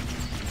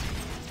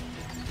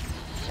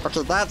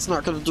 Okay, that's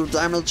not gonna do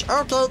damage.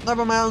 Okay,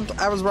 never mind.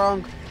 I was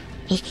wrong.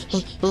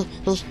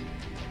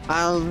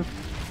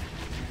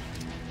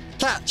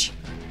 Catch!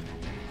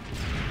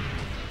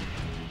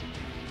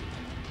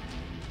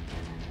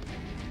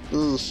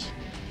 Eesh.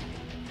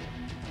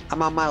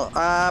 I'm on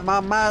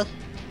my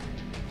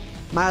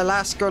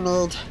last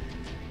grenade.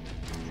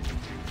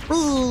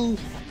 Whee!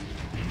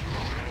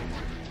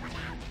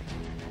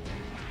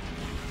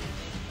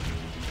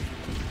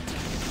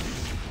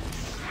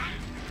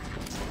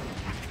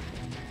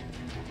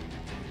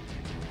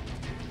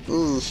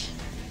 Eesh.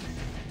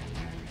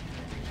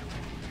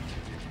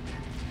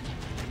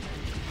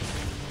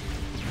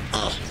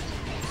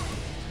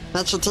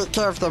 That should take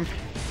care of them.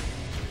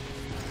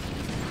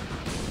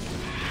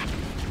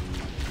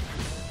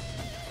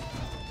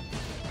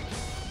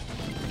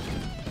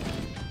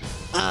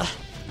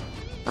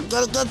 I'm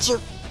gonna get you.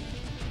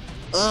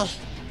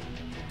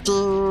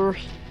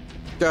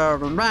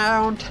 Going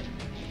round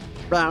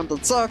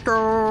in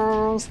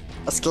circles.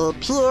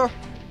 Escape here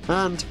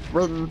and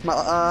win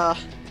a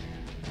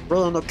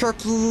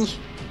cookie.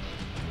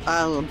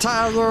 I am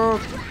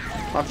tired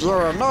of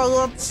your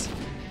annoyance.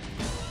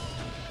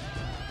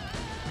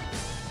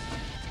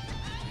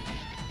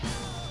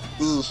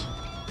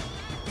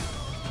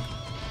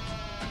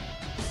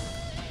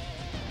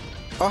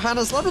 Oh,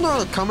 Hannes, let me know in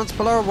the comments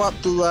below what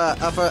the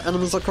other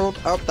enemies are called.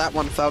 Oh, that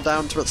one fell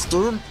down to its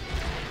doom.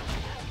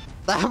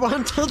 That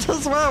one did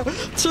as well.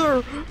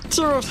 Two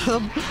of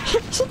them.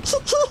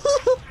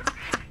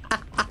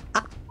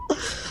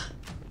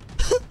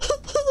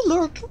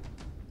 Look.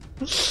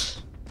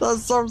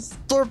 That's so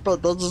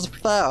stupid. They just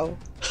fell.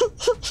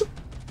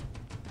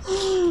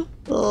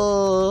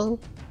 Oh,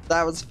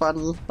 that was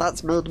funny.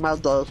 That's made my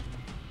day.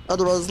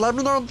 Anyways, let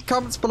me know in the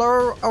comments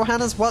below, oh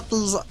Hannes, what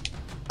these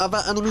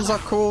other enemies are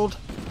called.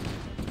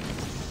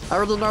 I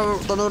already know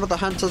the name of the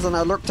hunters and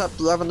I looked up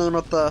the other name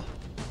of the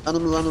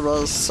enemy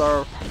anyways,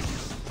 so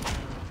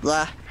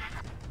yeah.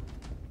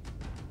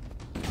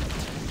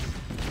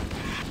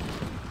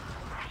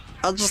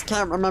 I just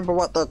can't remember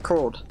what they're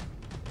called.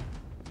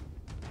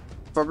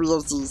 For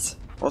realsies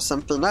or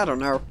something, I don't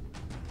know.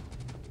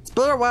 It's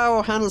been a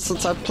while, Hannes,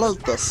 since I played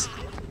this.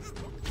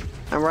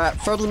 And we're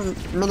at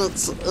 30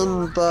 minutes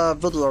in the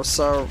video,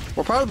 so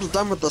we'll probably be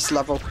done with this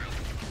level.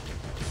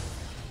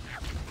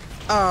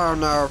 Oh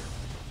no.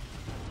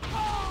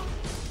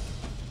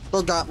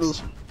 They got me.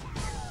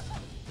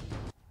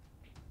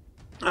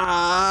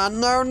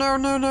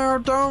 No,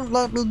 don't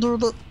let me do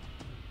that.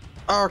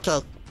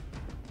 Okay.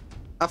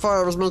 I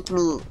thought it was making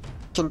me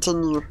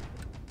continue.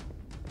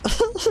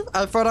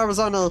 I thought I was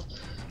on a...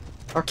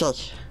 Okay.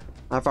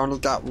 I've only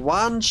got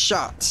one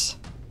shot.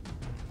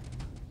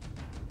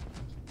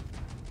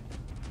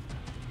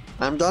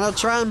 I'm gonna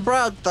try and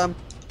bribe them.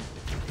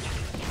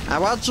 I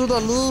want you to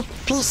leave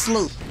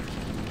peacefully.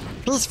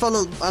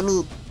 Peacefully, I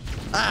mean.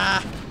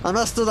 I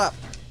messed it up.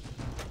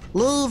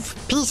 Leave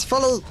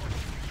peacefully.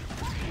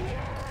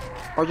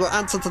 Or your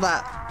answer to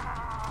that.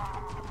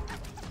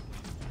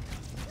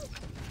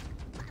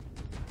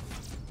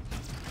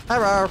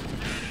 Hello.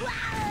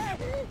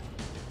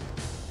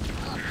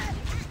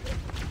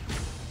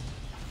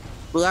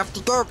 We have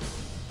to go.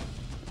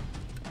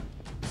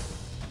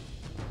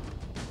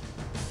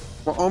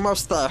 We're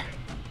almost there.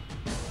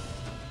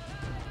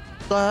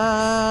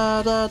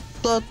 Da, da,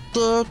 da,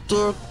 da,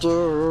 da,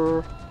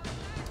 da.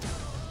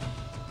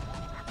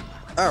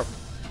 Oh.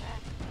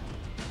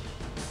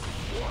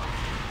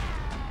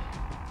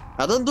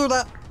 I didn't do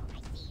that.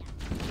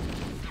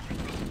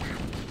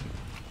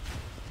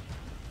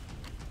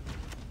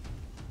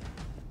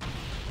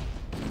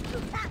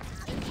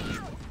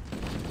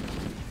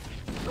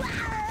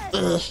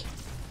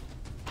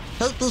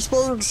 Hate these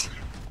things.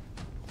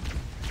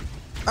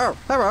 Oh,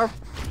 hello.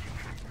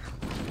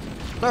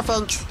 No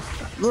thanks.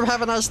 You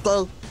have a nice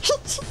day.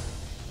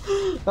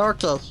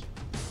 Okay.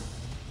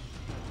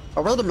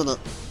 Oh, wait a minute.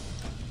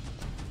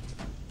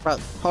 Right,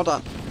 hold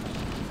on.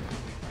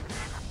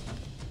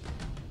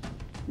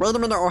 Wait a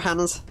minute, oh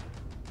Hannes.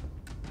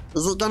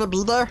 Is it gonna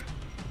be there?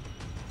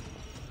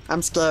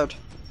 I'm scared.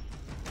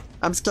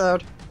 I'm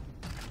scared.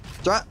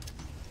 What?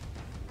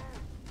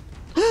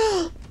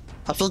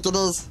 I think it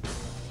is.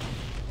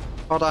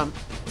 Hold on.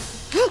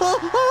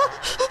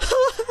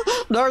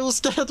 No, you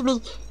scared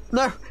me.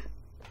 No.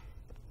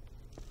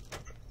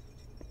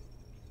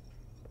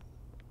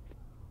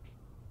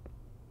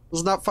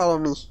 He's not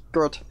following me.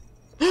 Good.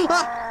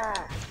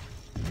 Ah!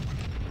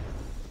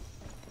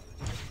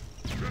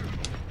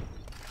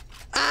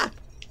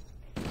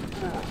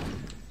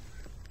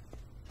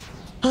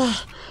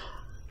 Ah!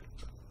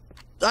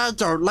 I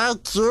don't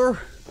like you.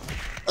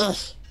 Ugh.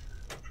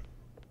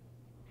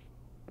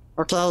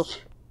 Okay.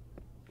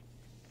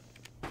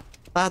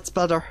 That's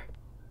better.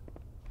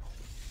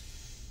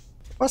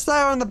 What's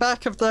that on the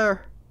back of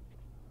there?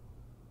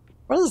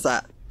 What is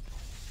that?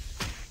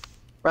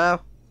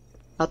 Well,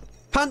 I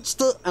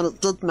punched it and it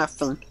did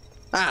nothing.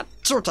 Ah,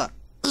 shoot it!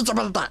 Eat a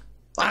bit of that!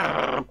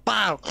 Ah,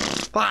 bow!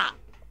 Ah!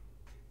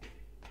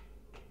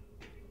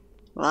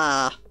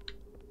 Ah.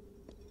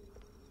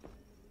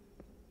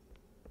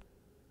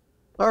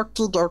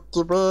 Okie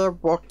dokie, we're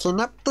walking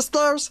up the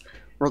stairs.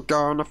 We're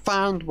gonna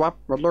find what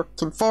we're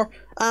looking for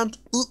and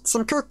eat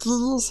some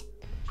cookies.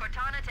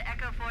 Cortana to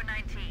Echo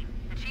 419.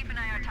 The Chief and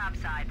I are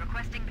topside,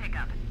 requesting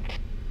pickup.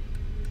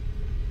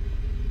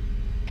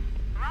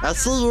 I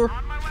see you.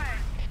 On my way.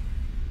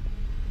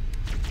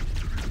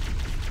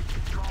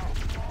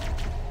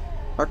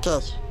 Okay.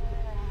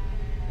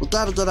 We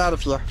gotta get out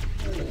of here.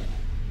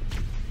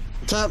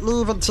 We can't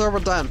leave until we're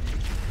done.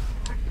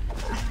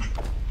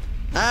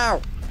 Ow!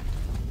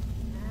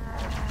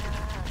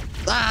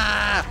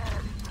 Ah!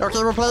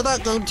 Okay, we'll play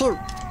that game too.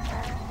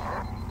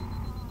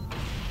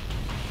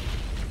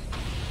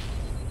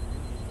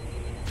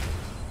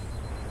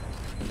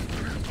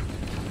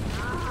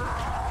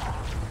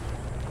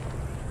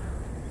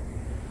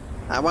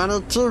 I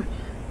wanted to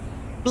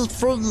be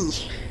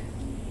free.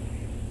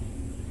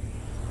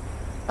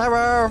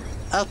 Hello,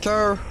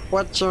 Echo,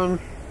 what your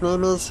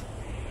name is?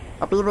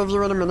 I'll be with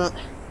you in a minute.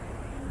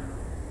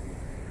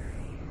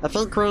 I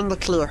think we're in the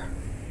clear.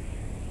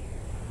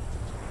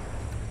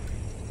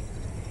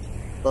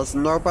 There's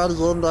nobody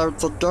in there,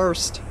 it's a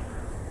ghost.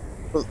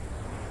 Wait,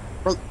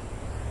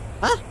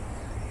 huh?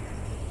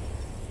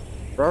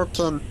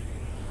 Broken.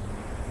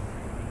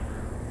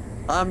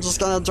 I'm just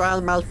gonna dry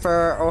my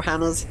fur,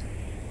 Ohana's.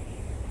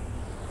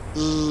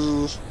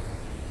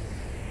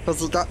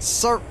 Because he got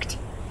soaked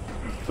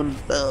in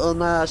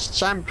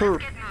shampoo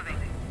Get moving.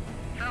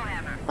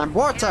 Bowhammer. and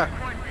water.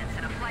 Coordinates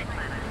in a flight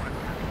plan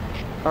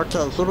I worked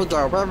on. Okay, here we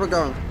go. Where are we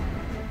going?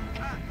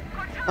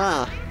 Cortana,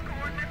 Ah. these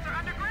coordinates are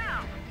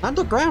underground.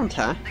 Underground,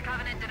 huh? The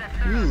Covenant did a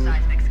thorough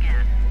seismic scan.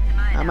 And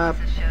my I'm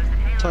analysis shows that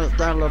Halo turn is it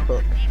down a little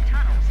hiding bit. deep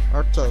tunnels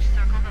Okay. which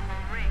circle the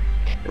whole ring.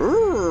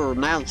 Ooh,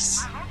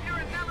 nice. I hope your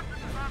analysis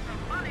is on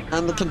the money.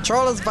 And the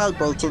controller's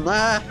vibrating.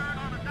 Ah, Turn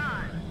on a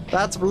dime.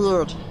 that's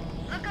weird. Look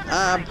on the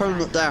I'm bright putting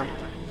side. it down.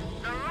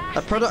 The last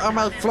I put it on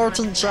my thing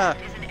floating on chair.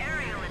 is an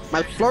aerial My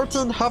inspection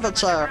floating hover from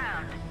chair,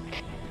 underground.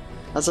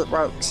 as it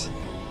works.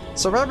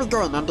 So where are we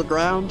going?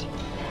 Underground?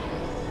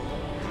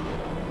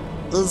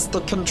 Is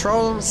the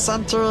control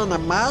center in a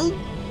mine?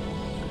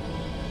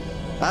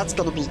 That's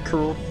gonna be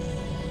cool.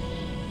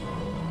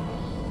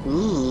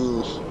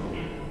 Ooh.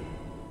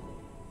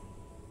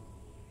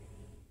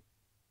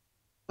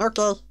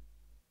 Okay.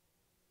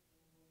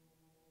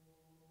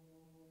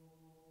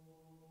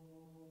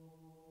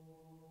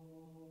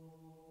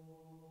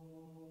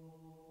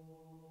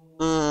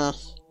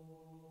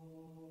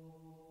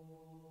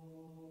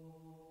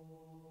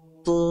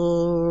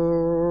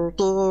 Do,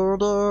 do,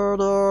 do,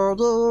 do,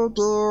 do,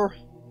 do.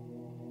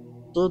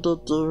 Do,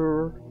 do,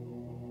 do.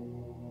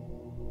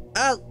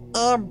 I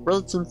am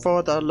waiting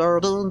for the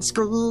loading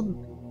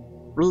screen.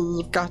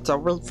 We've got to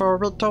wait for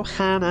it,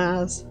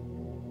 Ohana's.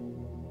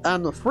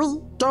 And if we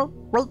don't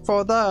wait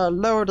for the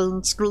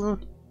loading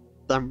screen,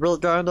 then we're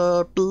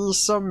gonna be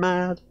so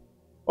mad.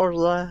 Oh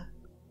yeah.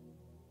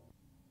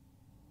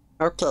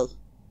 Okay.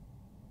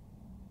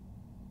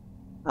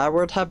 I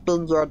would have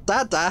been your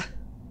dada.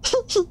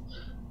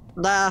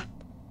 Nah.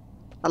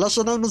 Unless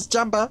your name is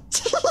Jumba.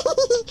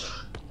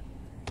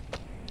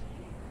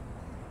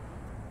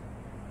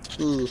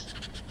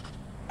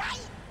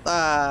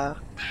 Ah.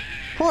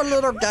 Poor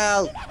little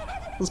guy.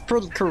 He's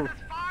pretty cool. As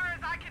far as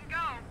I can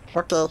go.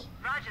 Okay.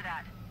 Roger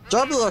that.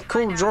 That'd be a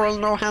cool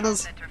drawing, no,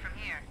 Hannah's. Center from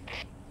here.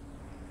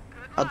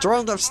 A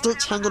drawing of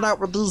Stitch hanging out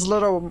with these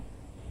little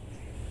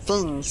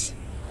things.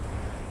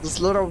 These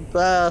little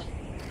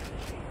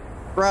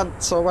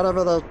grunts or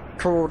whatever they're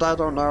called, I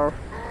don't know.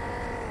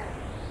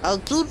 I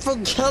keep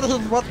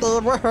forgetting what they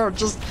were.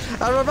 Just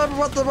I remember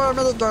what they were a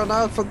minute ago,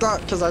 now I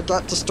forgot because I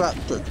got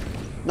distracted.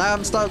 Now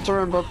I'm starting to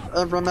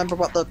remember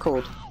what they're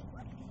called.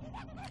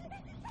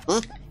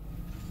 Huh?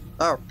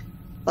 Oh.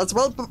 Let's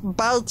wave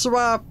bye to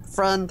our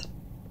friend.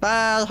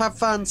 Bye, have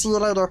fun, see you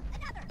later.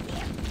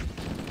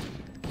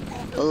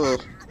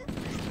 Ugh.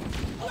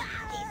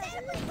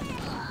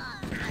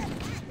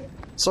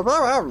 So where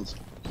are we?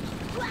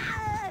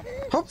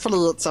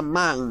 Hopefully it's a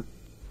mine.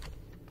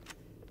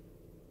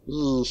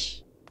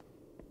 Yeesh.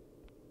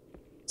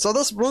 So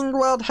this ring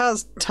world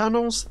has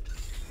tunnels?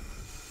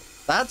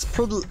 That's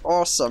pretty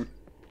awesome.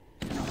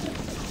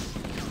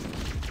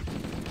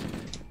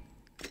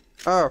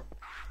 Oh.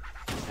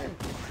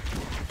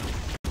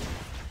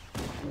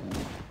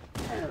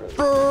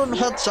 Boom,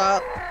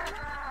 headshot.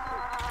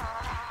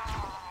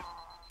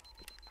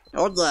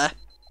 Oh yeah.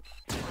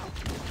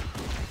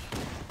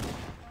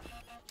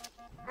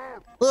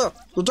 Here,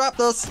 you drop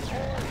this.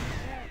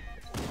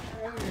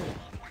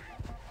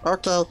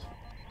 Okay.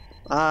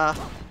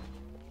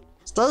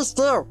 Stay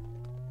still.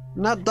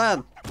 Not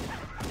done.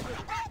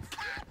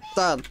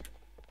 Done.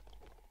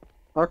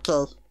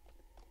 Okay.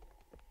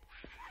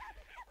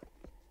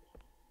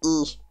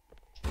 Can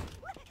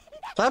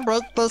I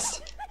break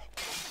this?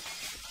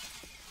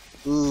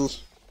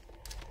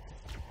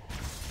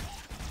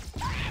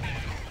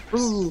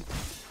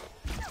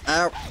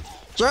 Ow.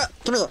 Jack,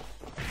 come here.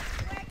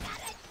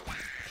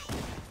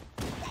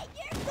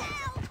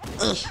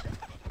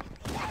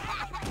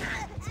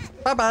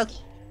 Bye bye.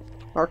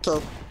 Okay.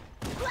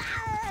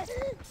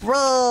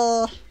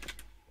 Well,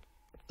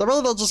 the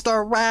way they just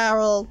go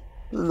wow,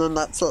 and then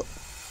that's it.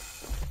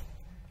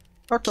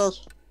 Okay,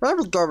 where are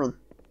we going?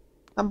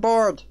 I'm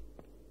bored.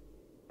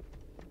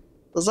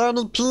 Is there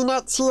any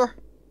peanuts here?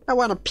 I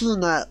want a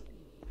peanut.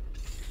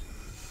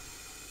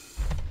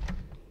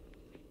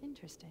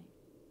 Interesting.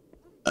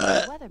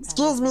 The weather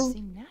excuse patterns me.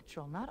 seem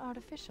natural, not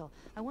artificial.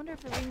 I wonder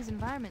if the ring's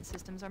environment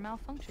systems are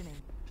malfunctioning,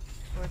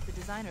 or if the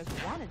designers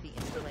wanted the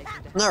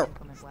installation to help No.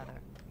 inclement weather.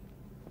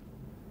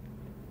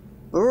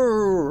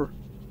 Ooh.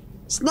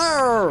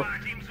 Snow! Fire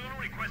Team Zulu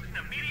requesting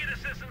immediate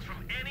assistance from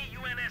any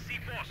UNSC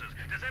forces.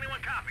 Does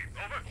anyone copy?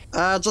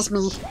 Over. Just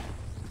me.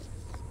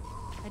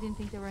 I didn't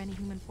think there were any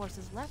human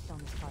forces left on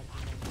this part of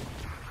the ring.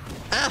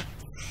 Ah!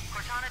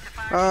 Cortana to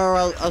Fire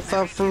Oh, Team I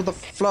fell through the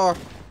floor.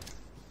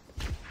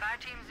 Fire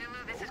Team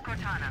Zulu, this is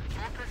Cortana.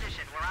 Full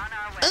position. We're on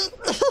our way.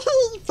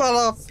 He fell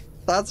off.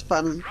 That's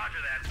funny. Roger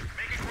that.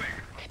 Make it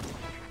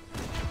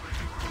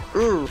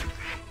quick. Ooh.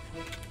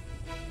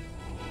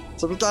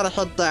 So we gotta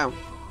head down.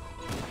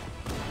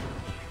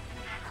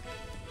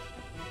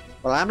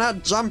 Well, I'm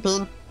not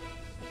jumping.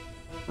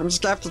 I'm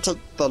just gonna have to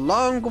take the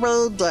long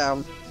way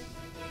down.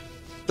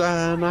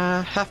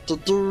 Gonna have to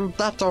do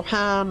that,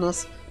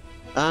 Johannes.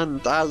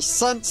 And I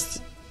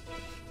sensed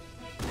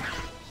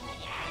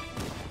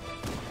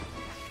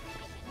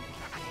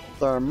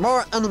there are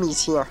more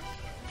enemies here.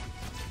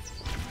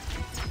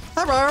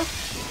 Hello!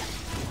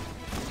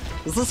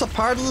 Is this a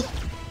party?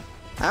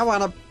 I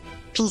want a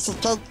piece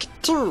of cake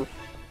too.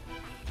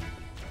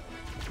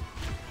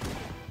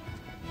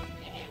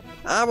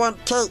 I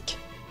want cake.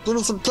 Give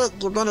me some cake.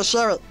 You're gonna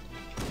share it.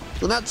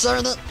 You're not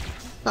sharing it?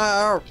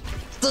 Oh,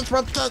 Stitch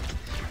wants cake.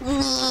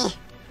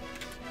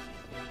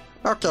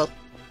 Okay.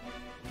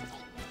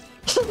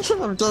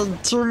 I'm getting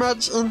too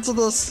much into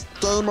this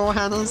game,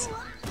 Johannes.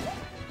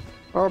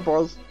 Oh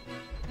boy.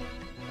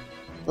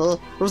 Hey,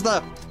 who's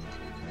that?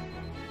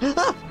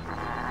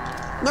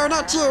 Ah! No,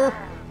 not you!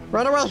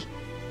 Run away!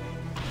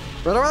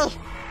 Run away!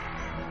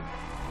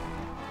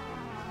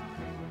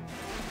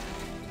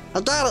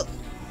 I got it!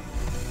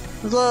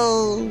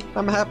 Yay!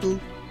 I'm happy.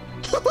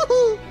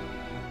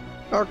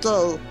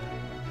 Okay.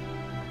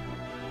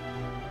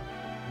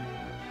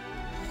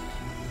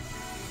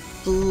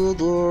 Do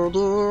do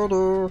do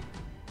do.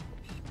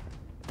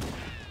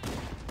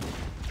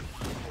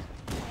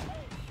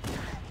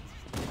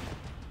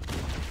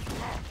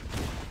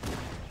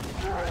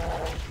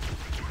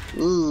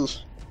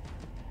 Eesh.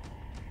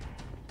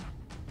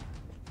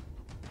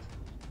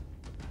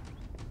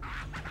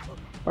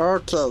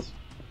 Okay.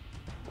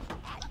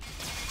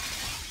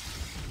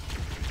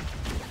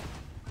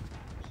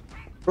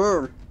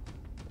 Boom.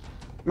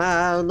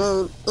 My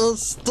name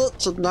is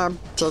Stitch and I'm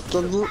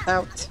taking you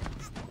out.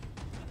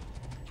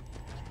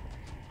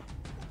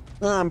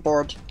 I'm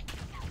bored.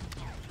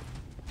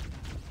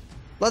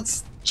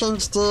 Let's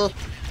change to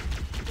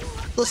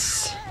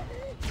this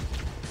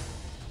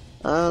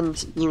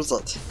and use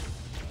it.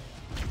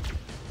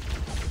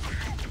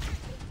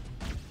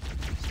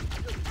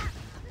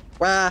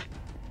 Wah.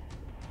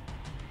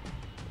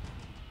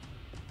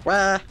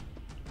 Wah.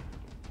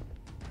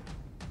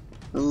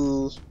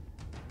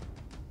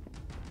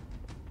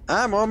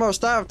 I'm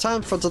almost out of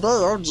time for today,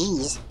 oh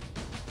jeez.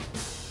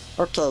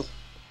 Okay.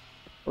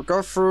 We'll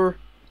go through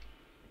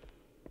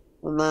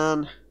and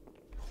then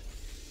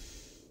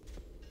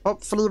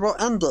hopefully we'll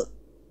end it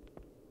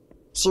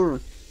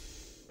soon.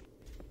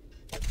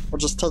 We'll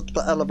just take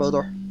the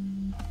elevator.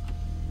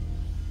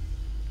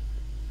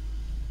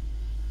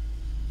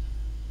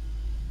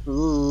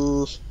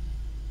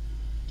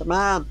 Come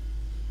on.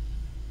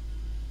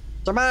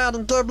 Come on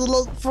and don't be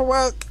late for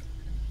work.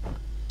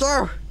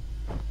 Go.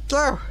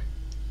 Go.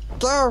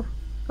 Go.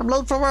 I'm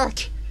late for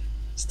work.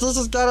 Stitch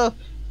has gotta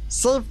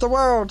save the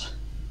world.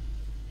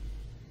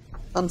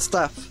 And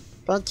stuff.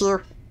 Thank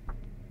you.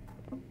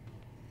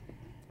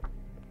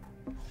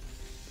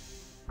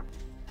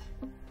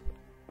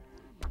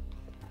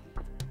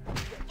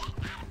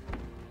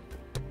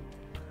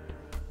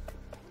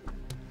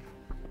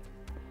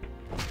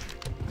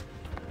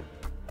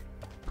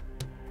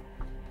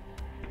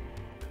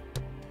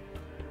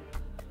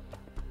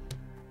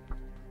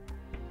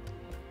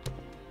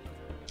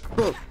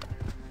 Boo.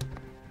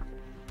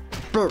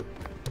 Boo.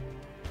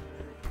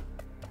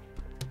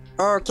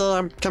 Okay,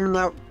 I'm coming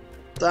out.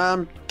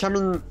 I'm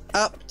coming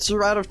up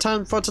to out of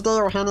time for today,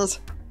 Johannes.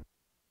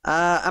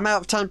 I'm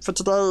out of time for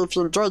today. If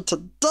you enjoyed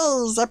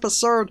today's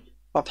episode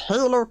of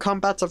Halo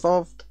Combat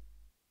Evolved,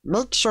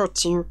 make sure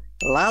to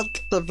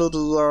like the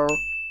video,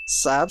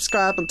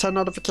 subscribe and turn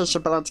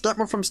notification bell on to get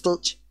more from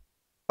Stitch.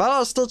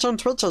 Follow Stitch on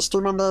Twitch, I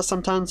stream on there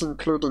sometimes,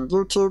 including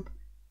YouTube.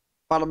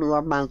 Follow me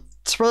on my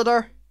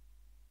Twitter.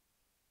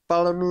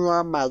 Follow me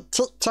on my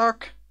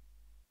TikTok.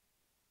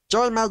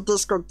 Join my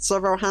Discord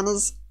server,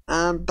 Johannes.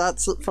 And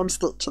that's it from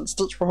Stitch. And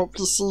Stitch will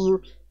hopefully see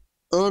you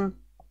in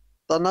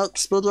the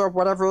next video,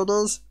 whatever it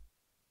is.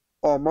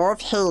 Or more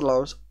of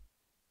Halos.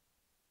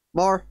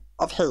 More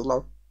of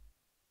Halo.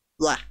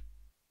 Yeah.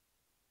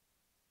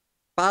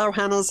 Bye,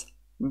 Johannes.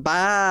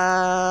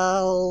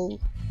 Bye.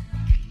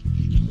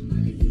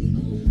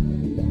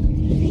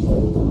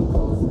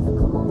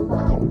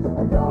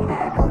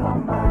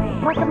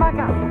 What's the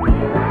matter?